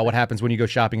more about what happens when you go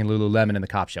shopping in Lululemon and the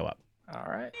cops show up. All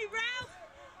right.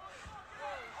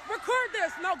 Record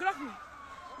this. No, get off me.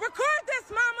 Record this,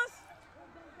 mamas.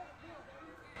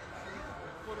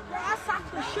 I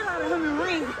socked the shit out of him in the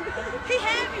ring. He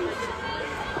had me.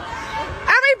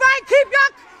 Everybody keep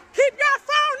your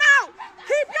phone out.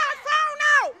 Keep your phone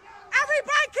out.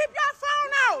 Everybody keep your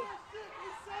phone out.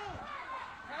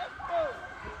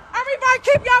 Everybody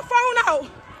keep your phone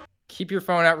out. Keep your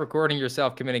phone out recording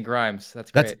yourself committing crimes.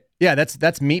 That's great.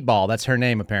 That's Meatball. That's her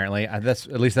name, apparently. At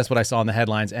least that's what I saw in the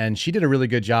headlines, and she did a really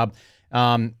good job.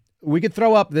 We could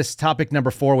throw up this topic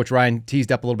number 4, which Ryan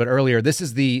teased up a little bit earlier. This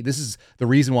is the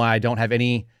reason why I don't have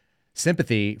any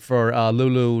sympathy for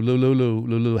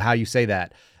Lulu, how you say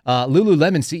that.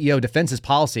 Lululemon CEO defends his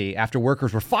policy after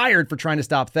workers were fired for trying to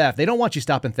stop theft. They don't want you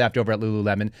stopping theft over at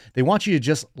Lululemon. They want you to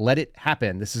just let it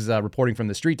happen. This is reporting from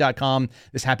TheStreet.com.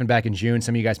 This happened back in June.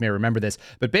 Some of you guys may remember this.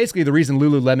 But basically, the reason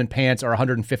Lululemon pants are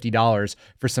 $150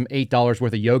 for some $8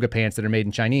 worth of yoga pants that are made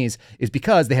in Chinese is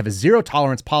because they have a zero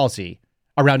tolerance policy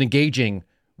around engaging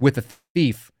with a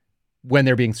thief when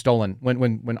they're being stolen,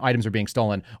 when items are being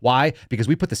stolen. Why? Because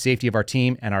we put the safety of our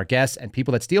team and our guests and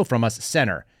people that steal from us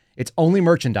center. It's only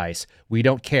merchandise. We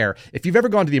don't care. If you've ever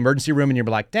gone to the emergency room and you're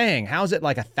like, dang, how's it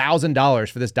like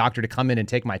 $1,000 for this doctor to come in and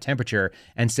take my temperature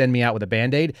and send me out with a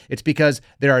Band-Aid? It's because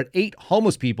there are 8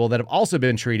 homeless people that have also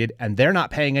been treated and they're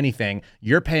not paying anything.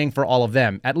 You're paying for all of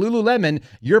them. At Lululemon,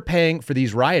 you're paying for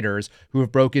these rioters who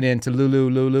have broken into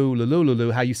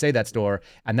Lulu, how you say that store.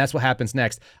 And that's what happens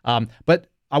next. But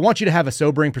I want you to have a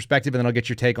sobering perspective, and then I'll get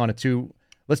your take on it too.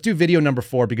 Let's do video number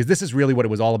 4, because this is really what it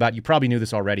was all about. You probably knew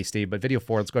this already, Steve, but video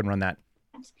 4, let's go ahead and run that.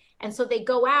 And so they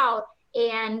go out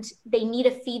and they need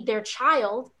to feed their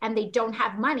child and they don't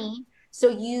have money. So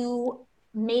you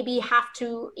maybe have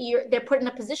to, they're put in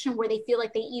a position where they feel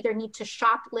like they either need to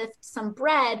shoplift some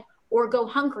bread or go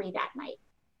hungry that night.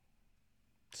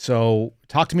 So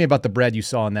talk to me about the bread you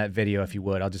saw in that video, if you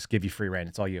would. I'll just give you free reign.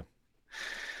 It's all you.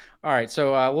 All right.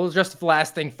 So we'll address the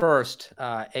last thing first.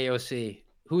 AOC,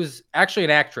 who's actually an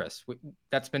actress.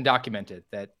 That's been documented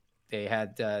that they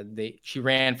had, she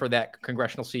ran for that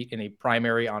congressional seat in a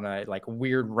primary on a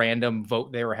weird random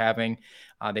vote they were having.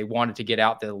 They wanted to get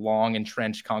out the long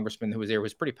entrenched congressman who was there, who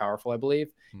was pretty powerful, I believe.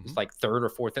 Mm-hmm. He was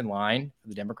 3rd or 4th in line for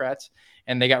the Democrats,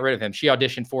 and they got rid of him. She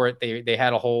auditioned for it. They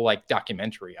had a whole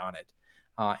documentary on it.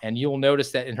 And you'll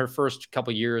notice that in her first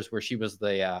couple years where she was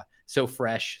the so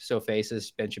fresh, so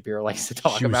faces, Ben Shapiro likes to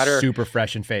talk about her. Super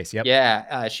fresh in face. Yep.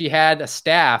 Yeah. She had a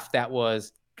staff that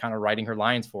was kind of writing her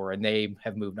lines for her, and they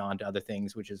have moved on to other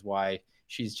things, which is why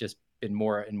she's just been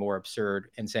more and more absurd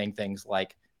and saying things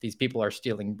like these people are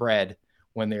stealing bread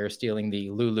when they're stealing the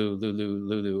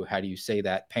Lulu. How do you say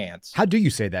that pants? How do you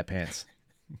say that pants?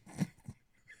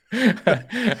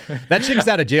 That chick's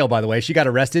out of jail, by the way. She got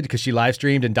arrested because she live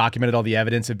streamed and documented all the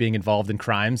evidence of being involved in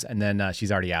crimes, and then she's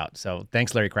already out. So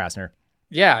thanks, Larry Krasner.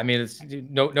 Yeah, I mean, it's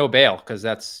no bail, because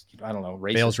that's, I don't know,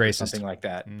 racist, bail's racist, or something like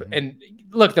that. Mm-hmm. And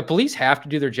look, the police have to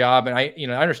do their job, and I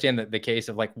understand the case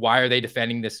of why are they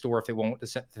defending this store if they won't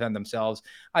defend themselves?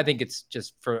 I think it's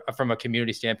just from a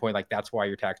community standpoint, that's why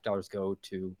your tax dollars go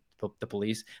to the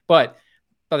police. But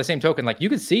by the same token, you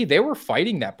could see they were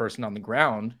fighting that person on the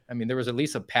ground. I mean, there was at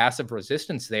least a passive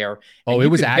resistance there. Oh, it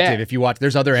was active. If you watch,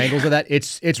 there's other angles of that.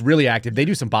 It's really active. They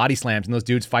do some body slams, and those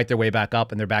dudes fight their way back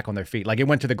up, and they're back on their feet. It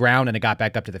went to the ground and it got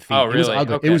back up to the feet. Oh, really? It was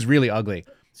ugly. Okay. It was really ugly.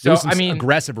 So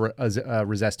aggressive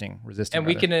resisting. And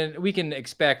we can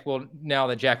expect. Well, now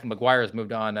that Jacqueline McGuire has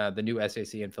moved on, the new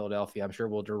SAC in Philadelphia, I'm sure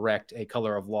will direct a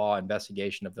color of law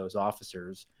investigation of those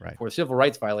officers for civil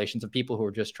rights violations of people who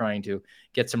are just trying to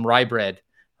get some rye bread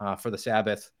for the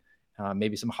Sabbath,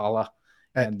 maybe some challah,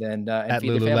 and then at feed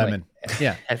the Lululemon. family.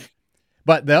 Yeah.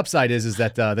 But the upside is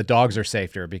that the dogs are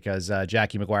safer because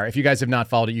Jackie McGuire, if you guys have not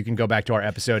followed it, you can go back to our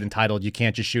episode entitled "You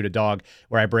Can't Just Shoot a Dog,"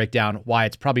 where I break down why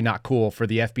it's probably not cool for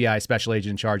the FBI special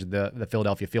agent in charge of the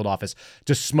Philadelphia field office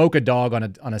to smoke a dog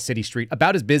on a city street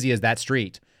about as busy as that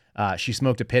street. She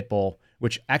smoked a pit bull,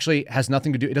 which actually has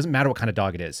nothing to do. It doesn't matter what kind of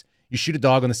dog it is. You shoot a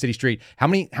dog on the city street. How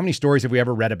many stories have we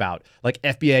ever read about? Like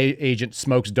FBI agent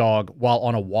smokes dog while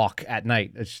on a walk at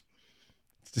night. It's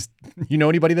just, you know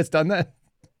anybody that's done that?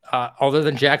 Other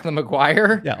than Jacqueline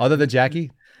McGuire? Yeah, other than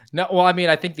Jackie? No, well, I mean,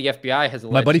 I think the FBI has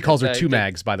My buddy calls her two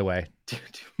mags, by the way. Two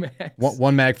mags.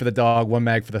 One mag for the dog, one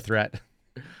mag for the threat.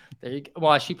 There you go.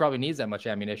 Well, she probably needs that much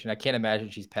ammunition. I can't imagine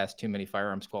she's passed too many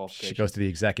firearms qualifications. She goes to the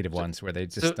executive ones where they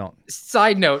just don't.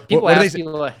 Side note, people ask you,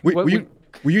 like, will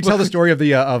you tell the story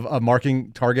of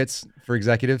marking targets for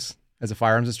executives as a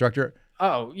firearms instructor?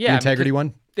 Oh, yeah. The integrity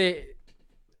one? They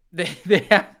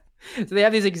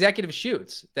have these executive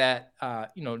shoots that,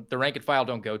 the rank and file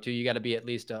don't go to. You got to be at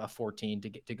least a 14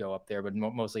 to go up there, but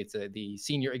mostly it's the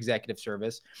senior executive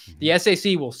service. Mm-hmm. The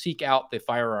SAC will seek out the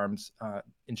firearms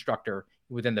instructor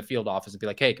within the field office and be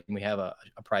like, hey, can we have a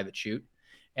private shoot?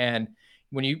 And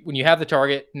when you have the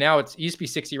target, now it used to be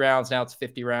 60 rounds, now it's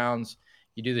 50 rounds.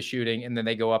 You do the shooting, and then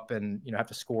they go up and have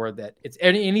to score that. It's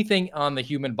anything on the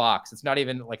human box. It's not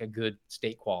even like a good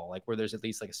state qual, like where there's at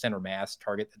least like a center mass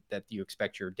target that you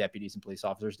expect your deputies and police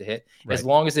officers to hit. Right. As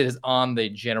long as it is on the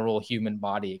general human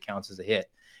body, it counts as a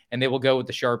hit. And they will go with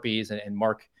the Sharpies and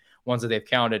mark ones that they've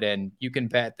counted. And you can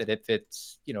bet that if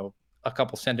it's a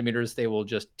couple centimeters, they will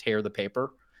just tear the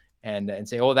paper and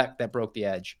say, oh, that broke the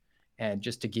edge. And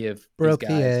just to give broke these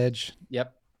guys, the edge.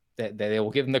 Yep. They will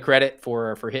give them the credit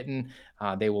for hitting.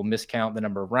 They will miscount the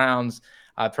number of rounds.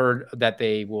 I've heard that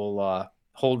they will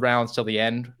hold rounds till the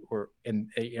end,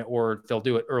 or they'll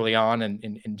do it early on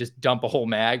and just dump a whole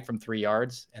mag from 3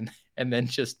 yards and then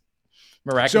just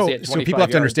miraculously at 25 yards. So people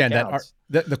have to understand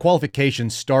that the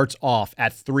qualification starts off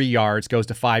at 3 yards, goes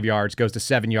to 5 yards, goes to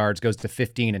 7 yards, goes to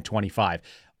 15 and 25.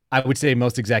 I would say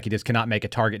most executives cannot make a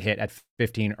target hit at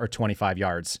 15 or 25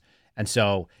 yards. And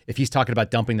so if he's talking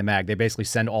about dumping the mag, they basically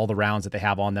send all the rounds that they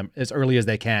have on them as early as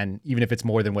they can, even if it's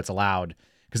more than what's allowed.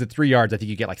 Because at 3 yards, I think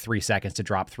you get like 3 seconds to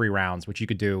drop 3 rounds, which you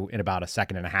could do in about a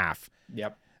second and a half.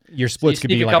 Yep. Your splits could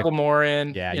be like a couple more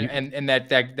in. Yeah. And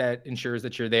that ensures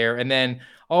that you're there. And then,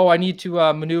 I need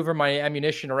to maneuver my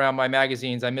ammunition around my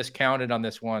magazines. I miscounted on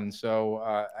this one, so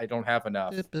I don't have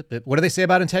enough. What do they say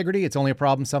about integrity? It's only a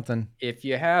problem something. If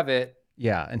you have it.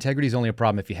 Yeah, integrity is only a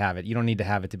problem if you have it. You don't need to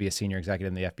have it to be a senior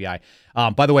executive in the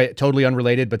FBI. By the way, totally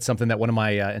unrelated, but something that one of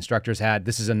my instructors had.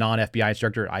 This is a non-FBI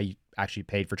instructor. I actually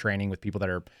paid for training with people that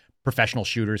are professional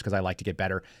shooters because I like to get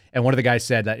better. And one of the guys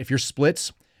said that if your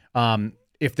splits,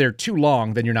 if they're too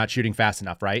long, then you're not shooting fast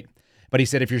enough, right? But he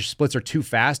said if your splits are too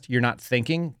fast, you're not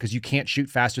thinking because you can't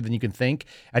shoot faster than you can think.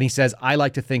 And he says, I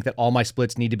like to think that all my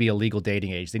splits need to be a legal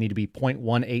dating age. They need to be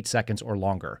 0.18 seconds or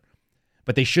longer.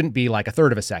 But they shouldn't be like a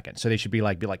third of a second. So they should be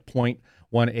like 0.18,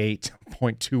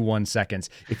 0.21 seconds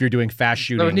if you're doing fast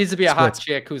shooting. So it needs to be a splits. hot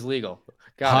chick who's legal.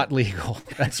 Hot legal.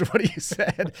 That's what he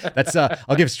said. That's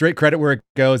I'll give straight credit where it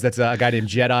goes. That's a guy named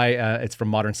Jedi. It's from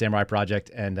Modern Samurai Project,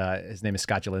 and his name is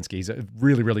Scott Jelinski. He's a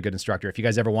really, really good instructor. If you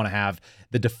guys ever want to have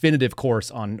the definitive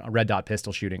course on red dot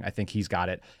pistol shooting, I think he's got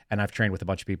it. And I've trained with a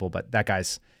bunch of people, but that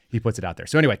guy's, he puts it out there.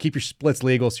 So anyway, keep your splits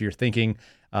legal so you're thinking.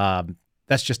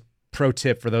 That's just pro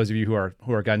tip for those of you who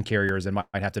are gun carriers and might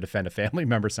have to defend a family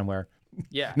member somewhere.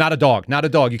 Yeah. Not a dog.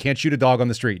 You can't shoot a dog on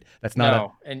the street. That's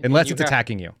not unless it's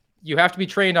attacking you. You have to be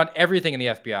trained on everything in the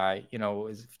FBI,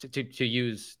 to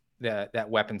use that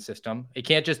weapon system. It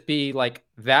can't just be like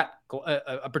that,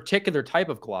 a particular type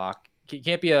of Glock. It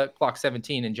can't be a Glock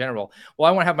 17 in general. Well,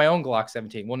 I want to have my own Glock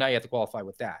 17. Well, now you have to qualify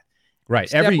with that.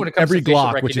 Right. Every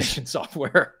Glock, which is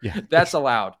software, that's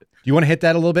allowed. Do you want to hit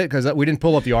that a little bit? Because we didn't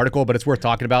pull up the article, but it's worth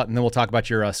talking about. And then we'll talk about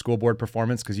your school board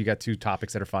performance because you got 2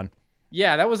 topics that are fun.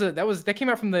 Yeah, that came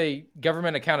out from the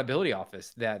Government Accountability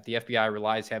Office that the FBI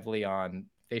relies heavily on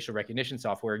facial recognition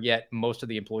software, yet most of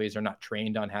the employees are not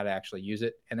trained on how to actually use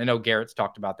it. And I know Garrett's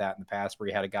talked about that in the past where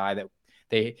he had a guy that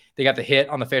they got the hit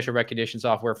on the facial recognition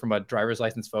software from a driver's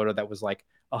license photo that was like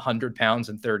 100 pounds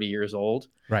and 30 years old.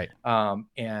 Right.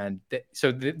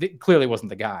 So clearly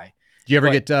wasn't the guy. Do you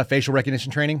ever get facial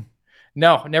recognition training?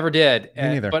 No, never did.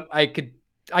 Me neither. But I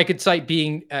could cite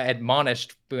being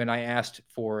admonished when I asked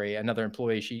for another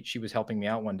employee. She was helping me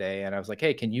out one day, and I was like,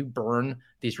 "Hey, can you burn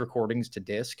these recordings to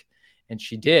disk?" And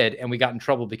she did, and we got in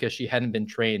trouble because she hadn't been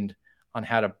trained on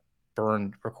how to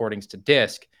burn recordings to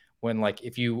disk. When, like,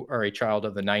 if you are a child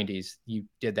of the 90s, you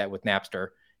did that with Napster.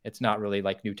 It's not really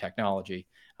like new technology,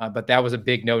 but that was a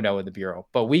big no-no in the Bureau.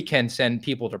 But we can send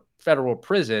people to federal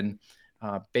prison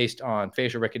based on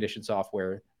facial recognition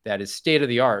software that is state of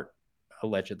the art,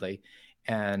 allegedly,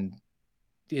 and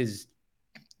is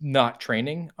not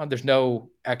training. There's no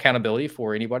accountability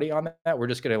for anybody on that. We're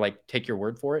just going to like take your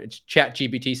word for it. It's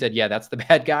ChatGPT said, yeah, that's the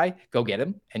bad guy. Go get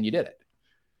him. And you did it.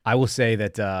 I will say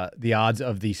that the odds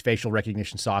of these facial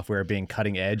recognition software being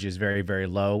cutting edge is very, very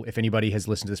low. If anybody has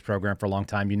listened to this program for a long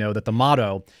time, you know that the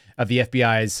motto of the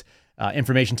FBI's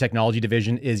Information Technology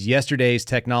Division is yesterday's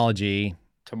technology.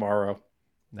 Tomorrow.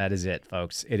 That is it,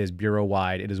 folks. It is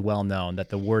bureau-wide. It is well known that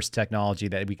the worst technology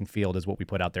that we can field is what we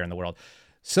put out there in the world.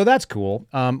 So that's cool.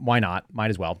 Why not? Might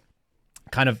as well.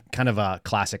 Kind of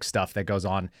classic stuff that goes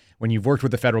on when you've worked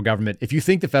with the federal government. If you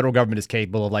think the federal government is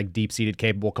capable of like deep-seated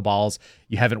capable cabals,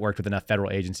 you haven't worked with enough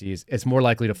federal agencies. It's more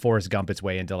likely to Forrest Gump its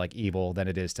way into like evil than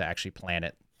it is to actually plan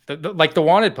it. Like the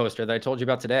wanted poster that I told you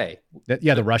about today.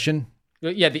 The Russian.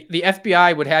 Yeah, the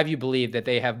FBI would have you believe that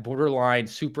they have borderline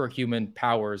superhuman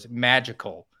powers,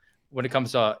 magical, when it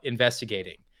comes to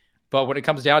investigating. But when it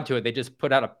comes down to it, they just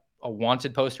put out a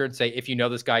wanted poster and say, if you know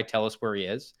this guy, tell us where he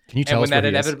is. Can you tell us where he is? And when that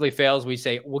inevitably fails, we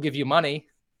say, we'll give you money.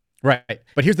 Right.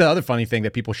 But here's the other funny thing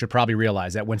that people should probably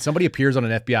realize, that when somebody appears on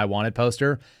an FBI wanted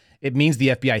poster, it means the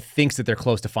FBI thinks that they're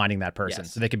close to finding that person.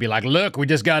 Yes. So they could be like, look, we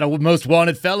just got a most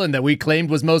wanted felon that we claimed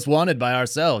was most wanted by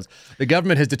ourselves. The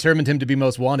government has determined him to be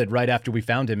most wanted right after we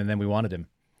found him and then we wanted him.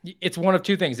 It's one of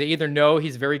two things. They either know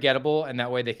he's very gettable and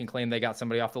that way they can claim they got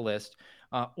somebody off the list,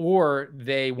 or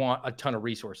they want a ton of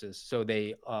resources. So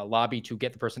they lobby to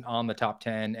get the person on the top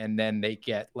 10 and then they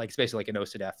get like, it's basically like an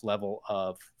OCDF level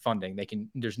of funding.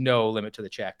 There's no limit to the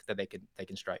check that they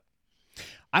can strike.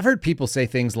 I've heard people say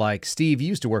things like, Steve, you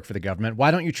used to work for the government.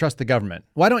 Why don't you trust the government?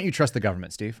 Why don't you trust the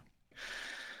government, Steve?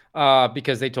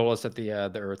 Because they told us that the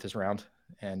earth is round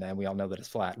and we all know that it's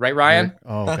flat. Right, Ryan?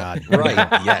 Oh, God. Right.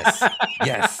 Yes.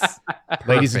 Yes.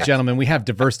 Ladies and gentlemen, we have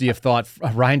diversity of thought.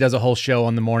 Ryan does a whole show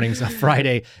on the mornings of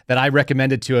Friday that I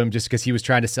recommended to him just because he was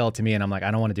trying to sell it to me. And I'm like,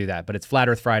 I don't want to do that. But it's Flat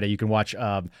Earth Friday. You can watch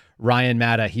Ryan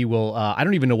Matta. He will, I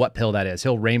don't even know what pill that is.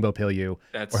 He'll rainbow pill you.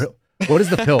 What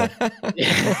is the pill?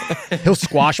 He'll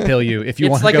squash pill you if you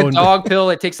want to go. It's like a dog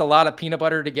pill. It takes a lot of peanut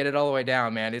butter to get it all the way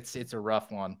down, man. It's a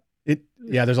rough one.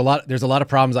 There's a lot of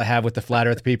problems I have with the flat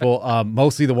Earth people.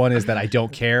 Mostly the one is that I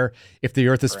don't care if the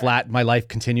Earth is flat. My life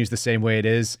continues the same way it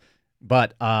is.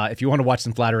 But if you want to watch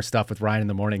some Flat Earth stuff with Ryan in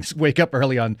the mornings, wake up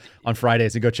early on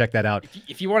Fridays and go check that out.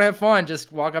 If you want to have fun,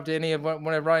 just walk up to any of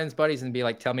one of Ryan's buddies and be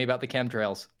like, "Tell me about the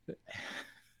chemtrails."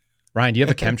 Ryan, do you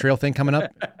have a chemtrail thing coming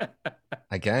up?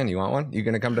 I can. You want one? You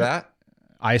going to come to that?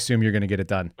 I assume you're going to get it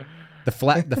done. The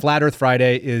Flat Earth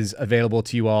Friday is available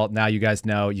to you all. Now you guys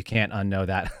know. You can't unknow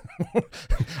that.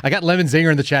 I got Lemon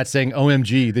Zinger in the chat saying,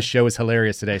 OMG, this show is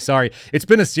hilarious today. Sorry. It's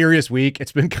been a serious week.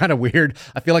 It's been kind of weird.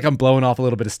 I feel like I'm blowing off a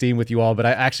little bit of steam with you all, but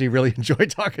I actually really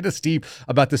enjoyed talking to Steve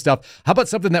about this stuff. How about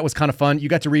something that was kind of fun? You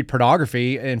got to read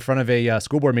pornography in front of a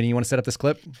school board meeting. You want to set up this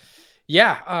clip?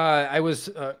 Yeah, I was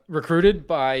recruited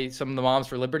by some of the Moms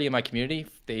for Liberty in my community.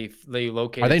 They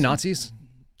located. Are they Nazis?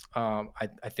 I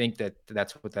think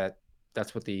that's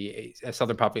what the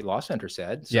Southern Poverty Law Center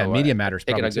said. So, yeah, Media Matters.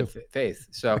 Taking a good faith.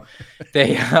 So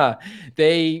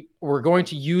they were going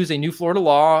to use a new Florida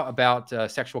law about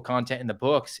sexual content in the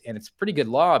books, and it's a pretty good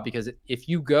law because if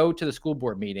you go to the school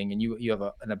board meeting and you have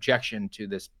an objection to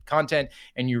this content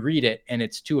and you read it and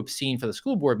it's too obscene for the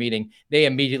school board meeting, they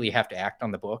immediately have to act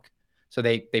on the book. So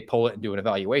they pull it and do an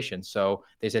evaluation. So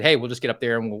they said, hey, we'll just get up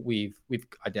there and we've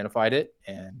identified it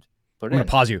and put it in. I'm going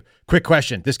to pause you. Quick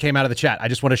question. This came out of the chat. I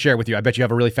just want to share it with you. I bet you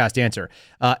have a really fast answer.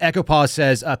 Echo Pause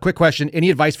says, quick question. Any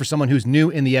advice for someone who's new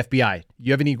in the FBI?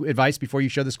 You have any advice before you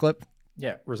show this clip?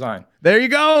 Yeah, resign. There you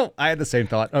go. I had the same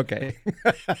thought. Okay.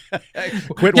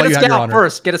 Quit while you have your honor.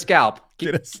 First, get a scalp.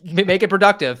 Make it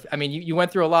productive. I mean, you went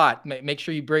through a lot. Make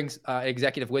sure you bring an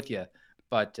executive with you.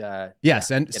 But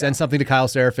send something to Kyle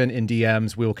Seraphin in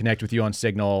DMs. We will connect with you on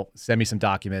Signal. Send me some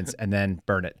documents and then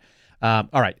burn it. All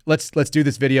right, let's do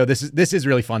this video. This is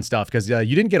really fun stuff because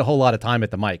you didn't get a whole lot of time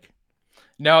at the mic.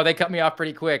 No, they cut me off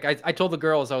pretty quick. I told the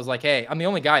girls, I was like, hey, I'm the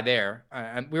only guy there.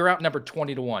 We were outnumbered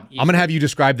 20-1. I'm gonna have you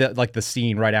describe the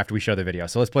scene right after we show the video.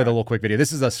 So let's play the little quick video.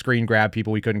 This is a screen grab,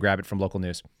 people. We couldn't grab it from local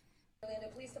news. Orlando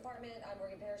Police Department. I'm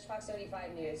Morgan Parrish, Fox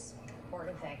 35 News.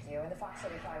 Morgan, thank you. In the Fox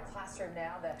 35 classroom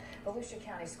now, the Volusia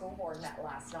County School Board met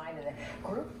last night, and the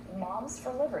group Moms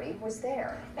for Liberty was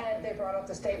there. And they brought up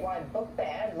the statewide book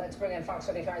ban. Let's bring in Fox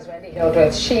 35's Randy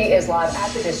Hildreth. She is live at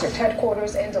the district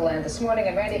headquarters in DeLand this morning.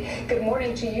 And Randy, good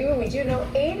morning to you. We do know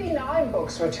 89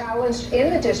 books were challenged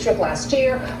in the district last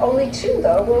year. Only 2,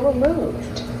 though, were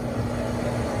removed.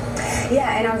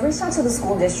 Yeah, and I've reached out to the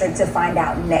school district to find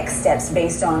out next steps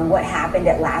based on what happened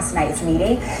at last night's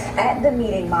meeting. At the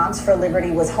meeting, Moms for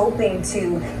Liberty was hoping to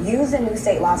use the new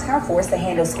state law to kind of force the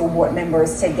hand of school board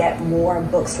members to get more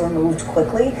books removed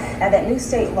quickly. Now, that new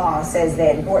state law says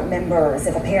that board members,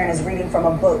 if a parent is reading from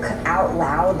a book out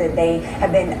loud that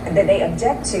they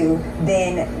object to,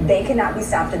 then they cannot be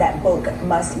stopped, or that book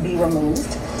must be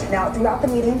removed. Now, throughout the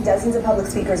meeting, dozens of public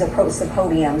speakers approached the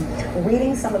podium,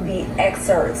 reading some of the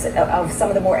excerpts of some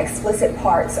of the more explicit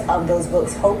parts of those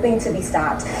books, hoping to be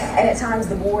stopped. And at times,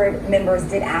 the board members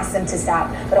did ask them to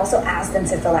stop, but also asked them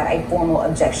to fill out a formal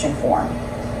objection form.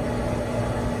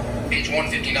 Page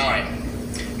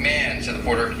 159. Man, said the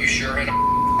porter, you sure had a...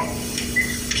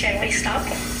 Can we stop?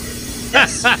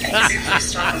 Yes. Can you please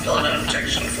stop and fill out an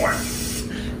objection form?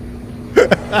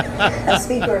 Now,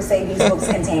 speakers say these books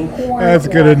contain porn. That's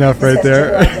good enough right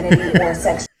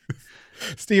there.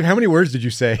 Steve, how many words did you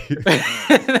say?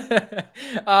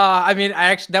 I mean,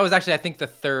 that was actually, I think, the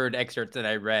third excerpt that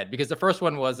I read, because the first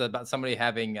one was about somebody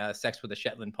having sex with a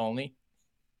Shetland pony.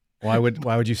 Why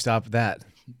would you stop that?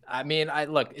 I mean,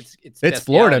 it's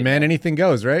Florida, man. Anything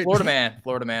goes, right? Florida man.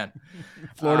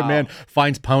 Florida man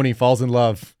finds pony, falls in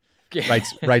love,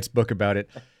 writes book about it.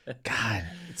 God,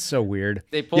 it's so weird.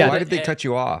 Why did they cut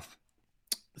you off?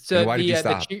 So and why did you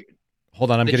stop? Hold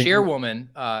on, the chairwoman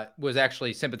was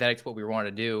actually sympathetic to what we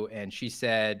wanted to do, and she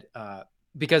said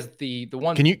because the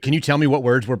one. Can you tell me what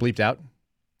words were bleeped out?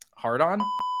 Hard on.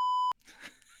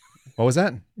 What was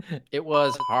that? It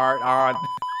was hard on.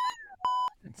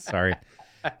 Sorry.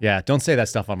 Yeah, don't say that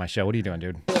stuff on my show. What are you doing,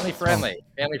 dude? Family friendly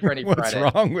Friday. What's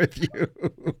wrong with you?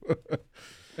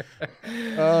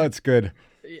 Oh, it's good.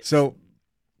 So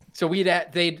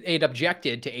they'd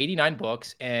objected to 89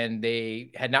 books, and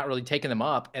they had not really taken them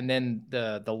up. And then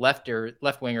the left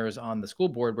wingers on the school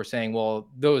board were saying, well,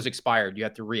 those expired. You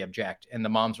have to re-object. And the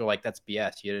moms were like, that's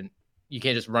BS. You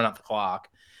can't just run out the clock.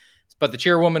 But the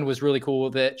chairwoman was really cool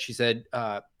with it. She said,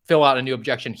 fill out a new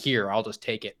objection here. I'll just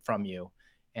take it from you.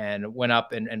 And went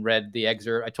up and read the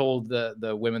excerpt. I told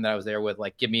the women that I was there with,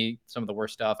 like, give me some of the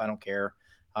worst stuff. I don't care.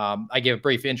 I gave a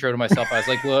brief intro to myself. I was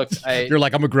like, look, you're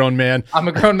like, I'm a grown man. I'm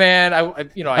a grown man.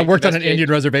 I worked on an Indian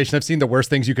reservation. I've seen the worst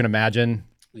things you can imagine.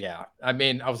 Yeah. I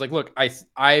mean, I was like, look,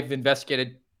 I've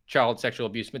investigated child sexual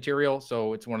abuse material.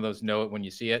 So it's one of those, know it when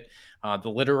you see it. The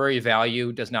literary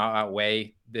value does not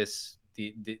outweigh this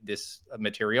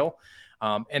material.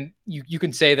 And you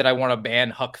can say that I want to ban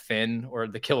Huck Finn or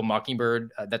To Kill a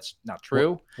Mockingbird. That's not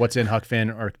true. What's in Huck Finn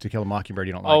or To Kill a Mockingbird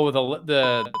you don't like? Oh,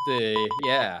 the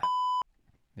yeah.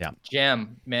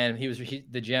 Gem, man.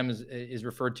 The gem is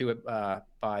referred to it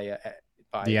by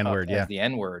the N-word, as the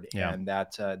N-word, yeah. And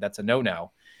that's a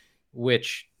no-no,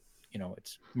 which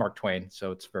it's Mark Twain,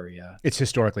 so it's very it's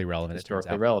historically relevant.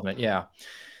 Historically relevant, yeah.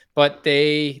 But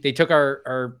they took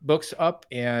our books up,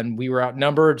 and we were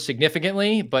outnumbered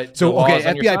significantly. But so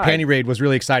FBI Panty Raid was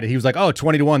really excited. He was like, "Oh,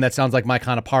 20-1. That sounds like my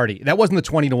kind of party." That wasn't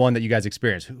the 20-1 that you guys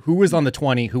experienced. Who was on the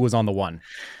 20? Who was on the 1?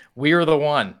 We were the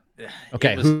 1.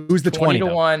 Okay, who's the 20?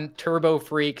 20-1 turbo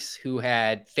freaks who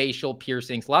had facial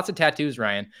piercings, lots of tattoos,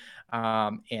 Ryan,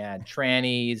 and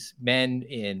trannies, men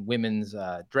in women's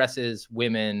dresses,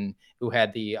 women who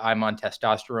had the I'm on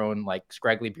testosterone, like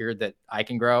scraggly beard that I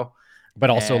can grow.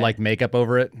 But also like makeup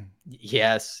over it?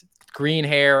 Yes. Green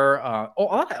hair. A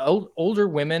lot of older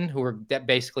women who are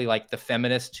basically like the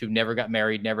feminists who never got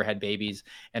married, never had babies,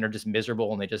 and are just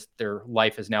miserable. And their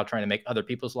life is now trying to make other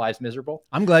people's lives miserable.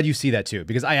 I'm glad you see that too,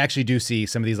 because I actually do see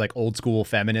some of these like old school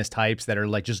feminist types that are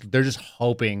like they're just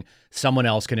hoping someone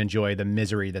else can enjoy the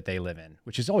misery that they live in,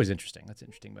 which is always interesting. That's an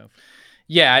interesting move.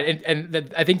 Yeah,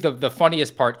 I think the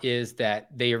funniest part is that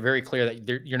they are very clear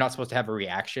that you're not supposed to have a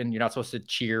reaction. You're not supposed to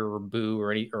cheer or boo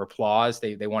or applause.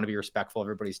 They want to be respectful of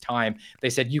everybody's time. They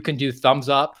said you can do thumbs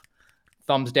up,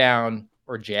 thumbs down,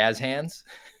 or jazz hands.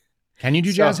 Can you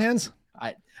do jazz hands?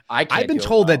 I can't. I've been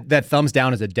told that thumbs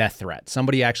down is a death threat.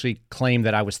 Somebody actually claimed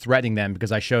that I was threatening them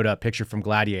because I showed a picture from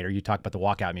Gladiator. You talked about the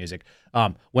walkout music.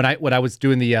 When I was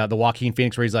doing the Joaquin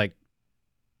Phoenix where he's like,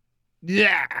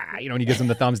 yeah, and he gives them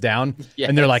the thumbs down. Yes.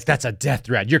 And they're like, that's a death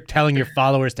threat. You're telling your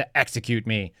followers to execute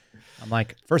me. I'm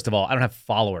like, first of all, I don't have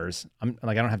followers. I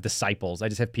don't have disciples. I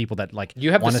just have people that like.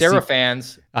 You have the Sarah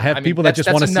fans. I have people that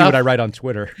just want to see what I write on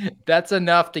Twitter. That's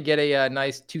enough to get a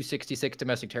nice 266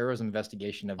 domestic terrorism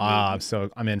investigation of me.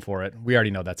 So I'm in for it. We already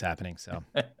know that's happening, so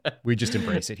we just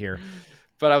embrace it here.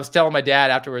 But I was telling my dad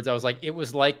afterwards, I was like, it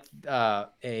was like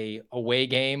a away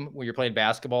game where you're playing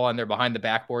basketball and they're behind the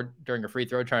backboard during a free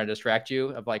throw trying to distract you,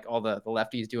 of like all the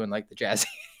lefties doing like the jazz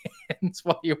hands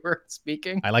while you were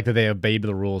speaking. I like that they obeyed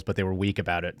the rules, but they were weak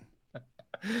about it.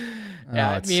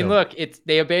 Yeah, I mean, look,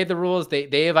 they obeyed the rules.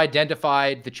 They have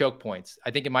identified the choke points.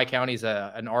 I think in my county is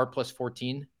an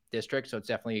R+14 district, so it's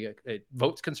definitely it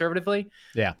votes conservatively.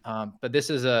 Yeah. But this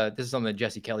is something that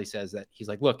Jesse Kelly says, that he's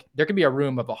like, look, there can be a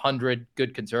room of 100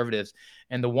 good conservatives,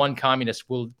 and the one communist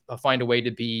will find a way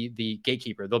to be the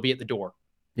gatekeeper. They'll be at the door.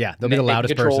 Yeah, they'll be the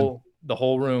loudest person. The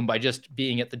whole room by just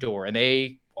being at the door, and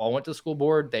they all went to the school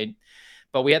board.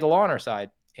 But we had the law on our side.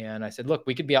 And I said, look,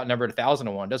 we could be outnumbered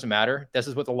 1,000-1. Doesn't matter. This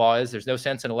is what the law is. There's no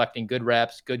sense in electing good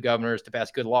reps, good governors to pass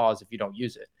good laws if you don't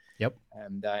use it. Yep.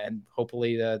 And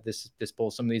hopefully this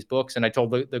pulls some of these books. And I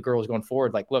told the girls going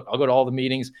forward, like, look, I'll go to all the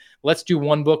meetings. Let's do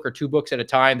one book or two books at a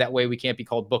time. That way we can't be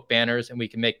called book banners, and we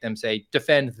can make them say,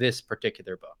 defend this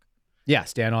particular book. Yeah,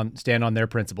 stand on their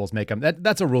principles. Make them.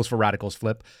 That's a rules for radicals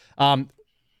flip.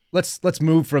 Let's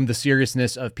move from the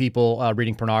seriousness of people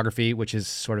reading pornography, which is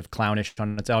sort of clownish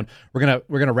on its own. We're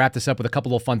gonna wrap this up with a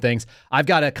couple of fun things. I've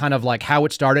got a kind of like how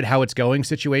it started, how it's going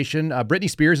situation. Britney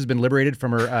Spears has been liberated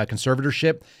from her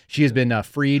conservatorship. She has been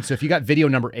freed. So if you got video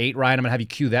number 8, Ryan, I'm gonna have you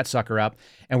cue that sucker up,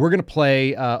 and we're gonna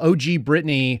play OG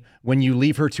Britney when you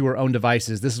leave her to her own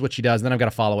devices. This is what she does. And then I've got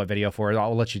a follow-up video for her.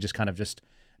 I'll let you just kind of just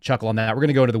chuckle on that. We're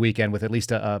gonna go into the weekend with at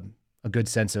least a good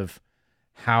sense of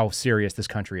how serious this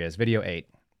country is. Video 8.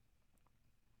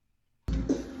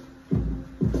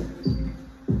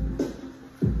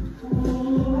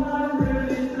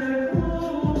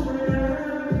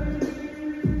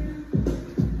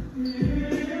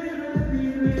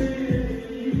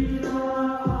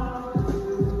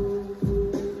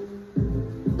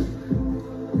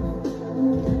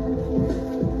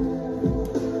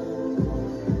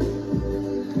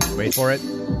 Wait for it.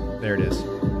 There it is.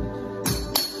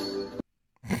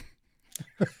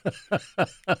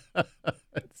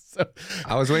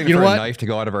 I was waiting for a knife to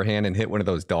go out of her hand and hit one of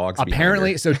those dogs.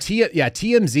 Apparently, so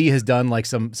TMZ has done like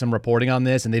some reporting on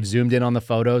this, and they've zoomed in on the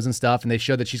photos and stuff, and they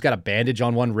show that she's got a bandage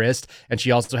on one wrist, and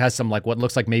she also has some like what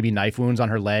looks like maybe knife wounds on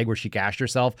her leg where she gashed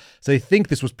herself. So they think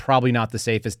this was probably not the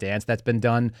safest dance that's been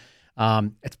done.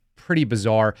 It's pretty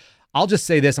bizarre. I'll just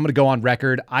say this. I'm going to go on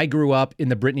record. I grew up in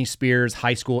the Britney Spears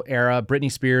high school era.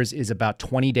 Britney Spears is about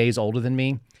 20 days older than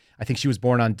me. I think she was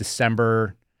born on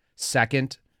December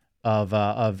 2nd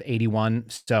of 81.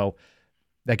 So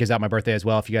that gives out my birthday as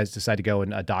well. If you guys decide to go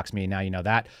and dox me, now you know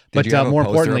that. Did you have more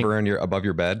importantly, above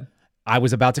your bed? I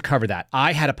was about to cover that.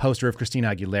 I had a poster of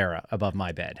Christina Aguilera above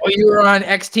my bed. Oh, you were on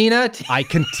Xtina? I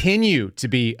continue to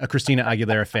be a Christina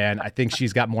Aguilera fan. I think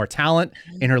she's got more talent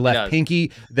in her left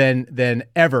pinky than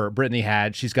ever Britney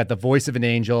had. She's got the voice of an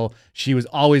angel. She was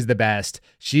always the best.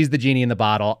 She's the genie in the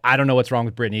bottle. I don't know what's wrong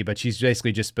with Britney, but she's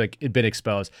basically just been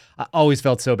exposed. I always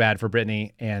felt so bad for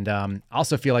Britney, and I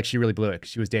also feel like she really blew it because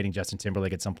she was dating Justin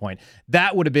Timberlake at some point.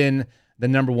 That would have been the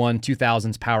number one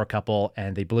 2000s power couple,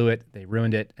 and they blew it. They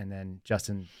ruined it, and then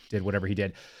Justin did whatever he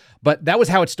did. But that was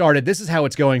how it started. This is how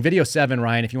it's going. Video 7,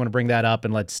 Ryan, if you want to bring that up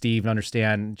and let Steve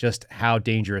understand just how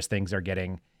dangerous things are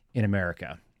getting in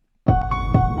America.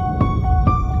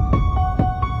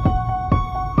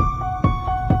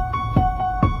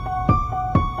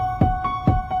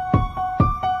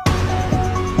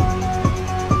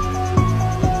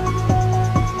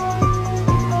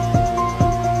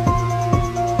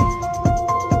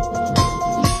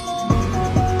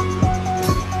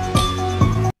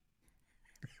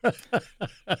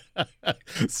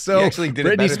 So he actually did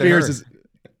Britney Spears is,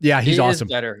 yeah, he's awesome.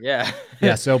 Better, yeah.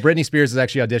 Yeah, so Britney Spears is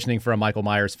actually auditioning for a Michael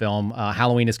Myers film.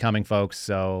 Halloween is coming, folks.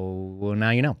 So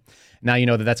now you know. Now you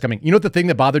know that that's coming. You know what the thing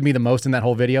that bothered me the most in that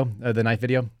whole video, the knife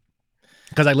video?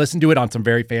 Because I listened to it on some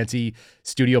very fancy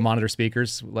studio monitor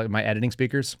speakers, like my editing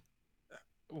speakers.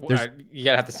 You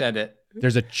gotta have to send it.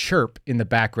 There's a chirp in the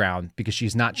background because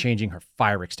she's not changing her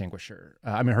fire extinguisher.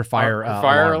 Her fire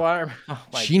alarm. Oh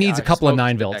she needs a couple of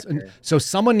 9 volts. And so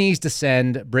someone needs to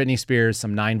send Britney Spears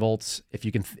some 9 volts. If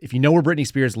you know where Britney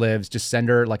Spears lives, just send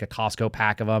her like a Costco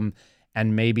pack of them.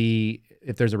 And maybe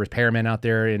if there's a repairman out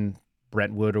there in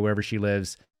Brentwood or wherever she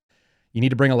lives, you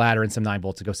need to bring a ladder and some 9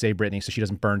 volts to go save Britney so she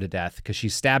doesn't burn to death, because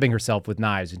she's stabbing herself with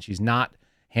knives and she's not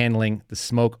handling the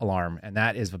smoke alarm. And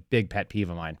that is a big pet peeve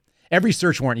of mine. Every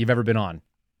search warrant you've ever been on,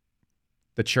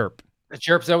 the chirp. The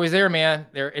chirp's always there, man.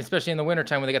 They're especially in the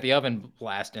wintertime when they got the oven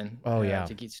blasting. Oh, yeah.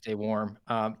 To stay warm.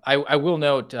 I will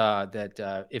note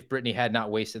that if Britney had not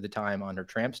wasted the time on her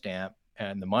tramp stamp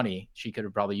and the money, she could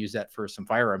have probably used that for some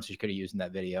firearms she could have used in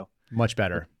that video. Much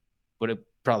better. Would have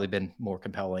probably been more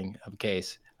compelling of a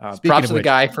case. Props to the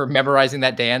guy for memorizing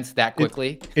that dance that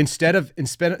quickly. Instead of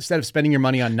spending your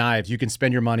money on knives, you can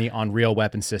spend your money on real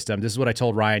weapon system. This is what I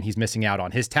told Ryan he's missing out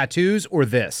on: his tattoos or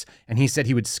this. And he said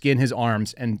he would skin his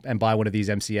arms and buy one of these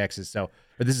MCXs. Or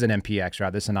this is an MPX,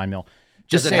 rather. This is a 9mm.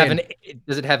 Does it have an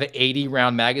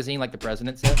 80-round magazine like the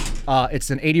president said?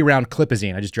 It's an 80-round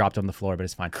Clipazine. I just dropped it on the floor, but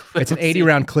it's fine. It's an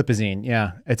 80-round Clipazine.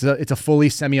 Yeah, it's a fully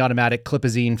semi-automatic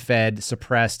Clipazine-fed,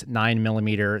 suppressed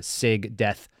 9mm SIG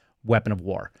death weapon of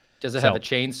war. Does it have a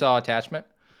chainsaw attachment?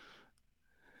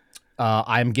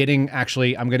 I'm going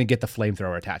to get the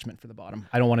flamethrower attachment for the bottom.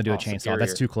 I don't want to do a chainsaw. Superior.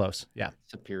 That's too close. Yeah.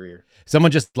 Superior.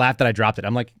 Someone just laughed that I dropped it.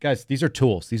 I'm like, guys, these are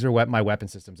tools. These are my weapon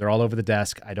systems. They're all over the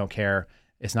desk. I don't care.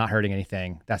 It's not hurting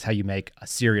anything. That's how you make a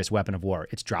serious weapon of war.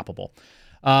 It's droppable.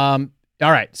 All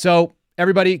right. So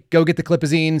everybody go get the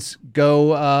Clipazines.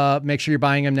 Go make sure you're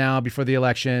buying them now before the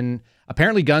election.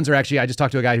 Apparently guns are actually, I just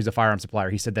talked to a guy who's a firearm supplier.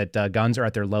 He said that guns are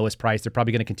at their lowest price. They're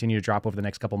probably going to continue to drop over the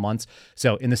next couple months.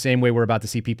 So in the same way we're about to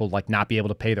see people like not be able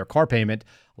to pay their car payment,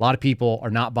 a lot of people are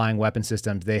not buying weapon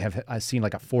systems. They have seen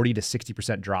like a 40 to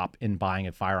 60% drop in buying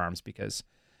of firearms because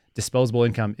disposable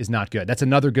income is not good. That's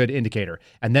another good indicator.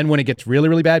 And then when it gets really,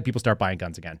 really bad, people start buying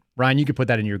guns again. Ryan, you could put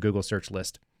that in your Google search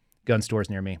list. Gun stores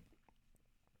near me.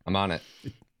 I'm on it.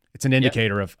 It's an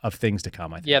indicator of things to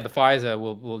come, I think. Yeah, the FISA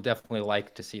will definitely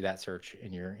like to see that search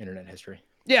in your internet history.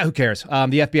 Yeah, who cares? The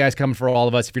FBI is coming for all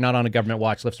of us. If you're not on a government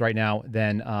watch list right now,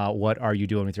 then what are you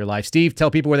doing with your life? Steve,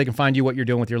 tell people where they can find you, what you're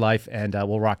doing with your life, and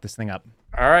we'll rock this thing up.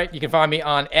 All right. You can find me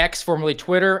on X, formerly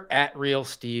Twitter,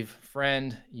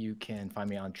 @RealSteveFriend. You can find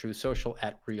me on Truth Social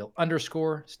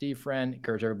 @Real_SteveFriend.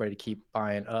 Encourage everybody to keep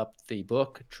buying up the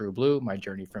book, True Blue, My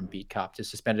Journey from Beat Cop to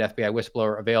Suspended FBI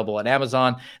Whistleblower, available at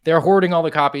Amazon. They're hoarding all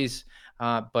the copies,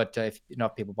 but if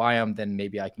enough people buy them, then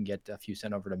maybe I can get a few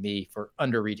sent over to me for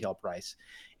under retail price.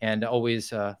 And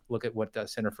always look at what the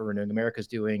Center for Renewing America is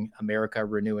doing,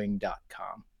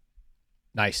 americarenewing.com.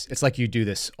 Nice. It's like you do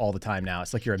this all the time now.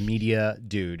 It's like you're a media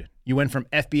dude. You went from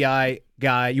FBI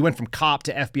guy, you went from cop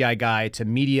to FBI guy to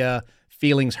media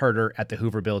feelings herder at the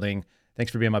Hoover Building.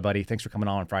 Thanks for being my buddy. Thanks for coming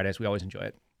on Fridays. We always enjoy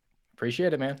it.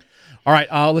 Appreciate it, man. All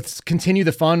right, let's continue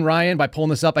the fun, Ryan, by pulling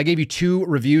this up. I gave you 2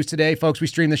 reviews today. Folks, we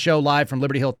stream the show live from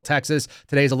Liberty Hill, Texas.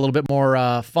 Today's a little bit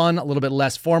more fun, a little bit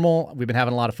less formal. We've been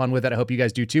having a lot of fun with it. I hope you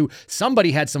guys do too.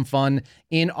 Somebody had some fun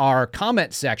in our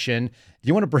comment section. Do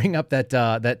you want to bring up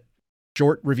that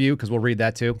short review? Because we'll read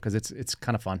that too, because it's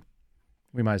kind of fun.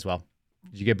 We might as well.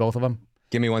 Did you get both of them?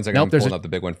 Give me 1 second. Nope, I'm pulling up the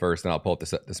big one first, and I'll pull up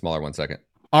the smaller one second.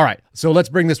 All right, so let's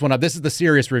bring this one up. This is the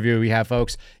serious review we have,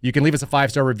 folks. You can leave us a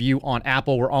 5-star review on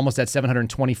Apple. We're almost at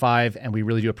 725, and we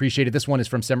really do appreciate it. This one is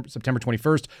from September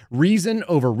 21st. Reason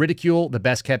over ridicule, the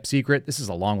best kept secret. This is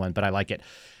a long one, but I like it.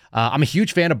 I'm a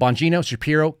huge fan of Bongino,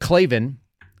 Shapiro, Klavan,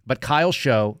 but Kyle's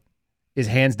show is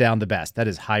hands down the best. That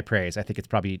is high praise. I think it's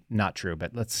probably not true,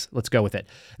 but let's go with it.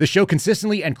 The show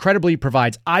consistently and credibly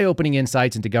provides eye-opening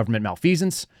insights into government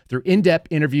malfeasance through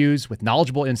in-depth interviews with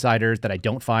knowledgeable insiders that I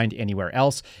don't find anywhere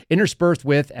else. Interspersed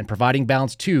with and providing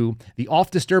balance to the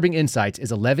oft-disturbing insights is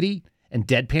a levity and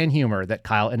deadpan humor that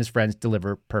Kyle and his friends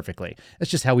deliver perfectly.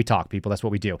 That's just how we talk, people. That's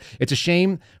what we do. It's a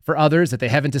shame for others that they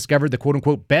haven't discovered the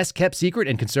quote-unquote best-kept secret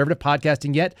in conservative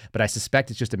podcasting yet, but I suspect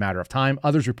it's just a matter of time.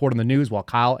 Others report on the news while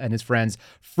Kyle and his friends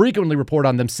frequently report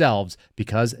on themselves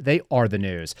because they are the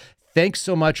news. Thanks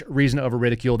so much, Reason Over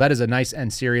Ridicule. That is a nice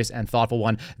and serious and thoughtful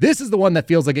one. This is the one that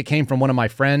feels like it came from one of my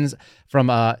friends from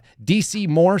DC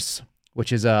Morse,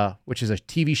 which is a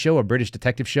TV show, a British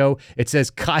detective show. It says,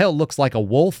 Kyle looks like a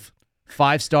wolf.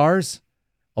 5 stars,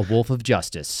 a wolf of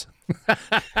justice.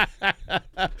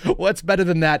 What's better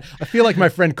than that? I feel like my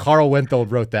friend Carl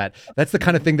Wenthold wrote that. That's the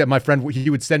kind of thing that my friend, he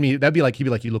would send me. He'd be like, you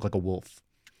look like a wolf.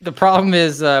 The problem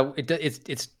is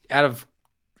it's out of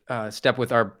step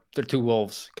with the 2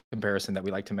 wolves comparison that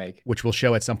we like to make, which we'll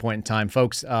show at some point in time.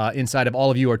 Folks, inside of all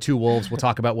of you are 2 wolves. We'll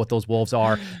talk about what those wolves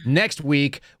are next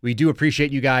week. We do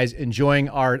appreciate you guys enjoying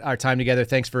our time together.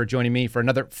 Thanks for joining me for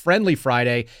another friendly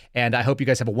Friday, and I hope you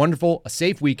guys have a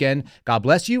safe weekend. God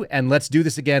bless you, and let's do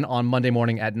this again on Monday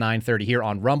morning at 9:30 here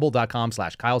on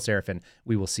rumble.com/Kyle Seraphin.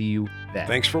 We will see you then.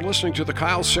 Thanks for listening to the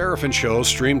Kyle Seraphin Show,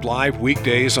 streamed live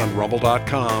weekdays on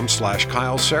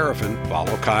rumble.com/Kyle Seraphin.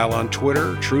 Follow Kyle on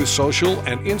Twitter, Truth Social,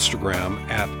 and Instagram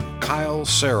 @Kyle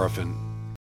Seraphin.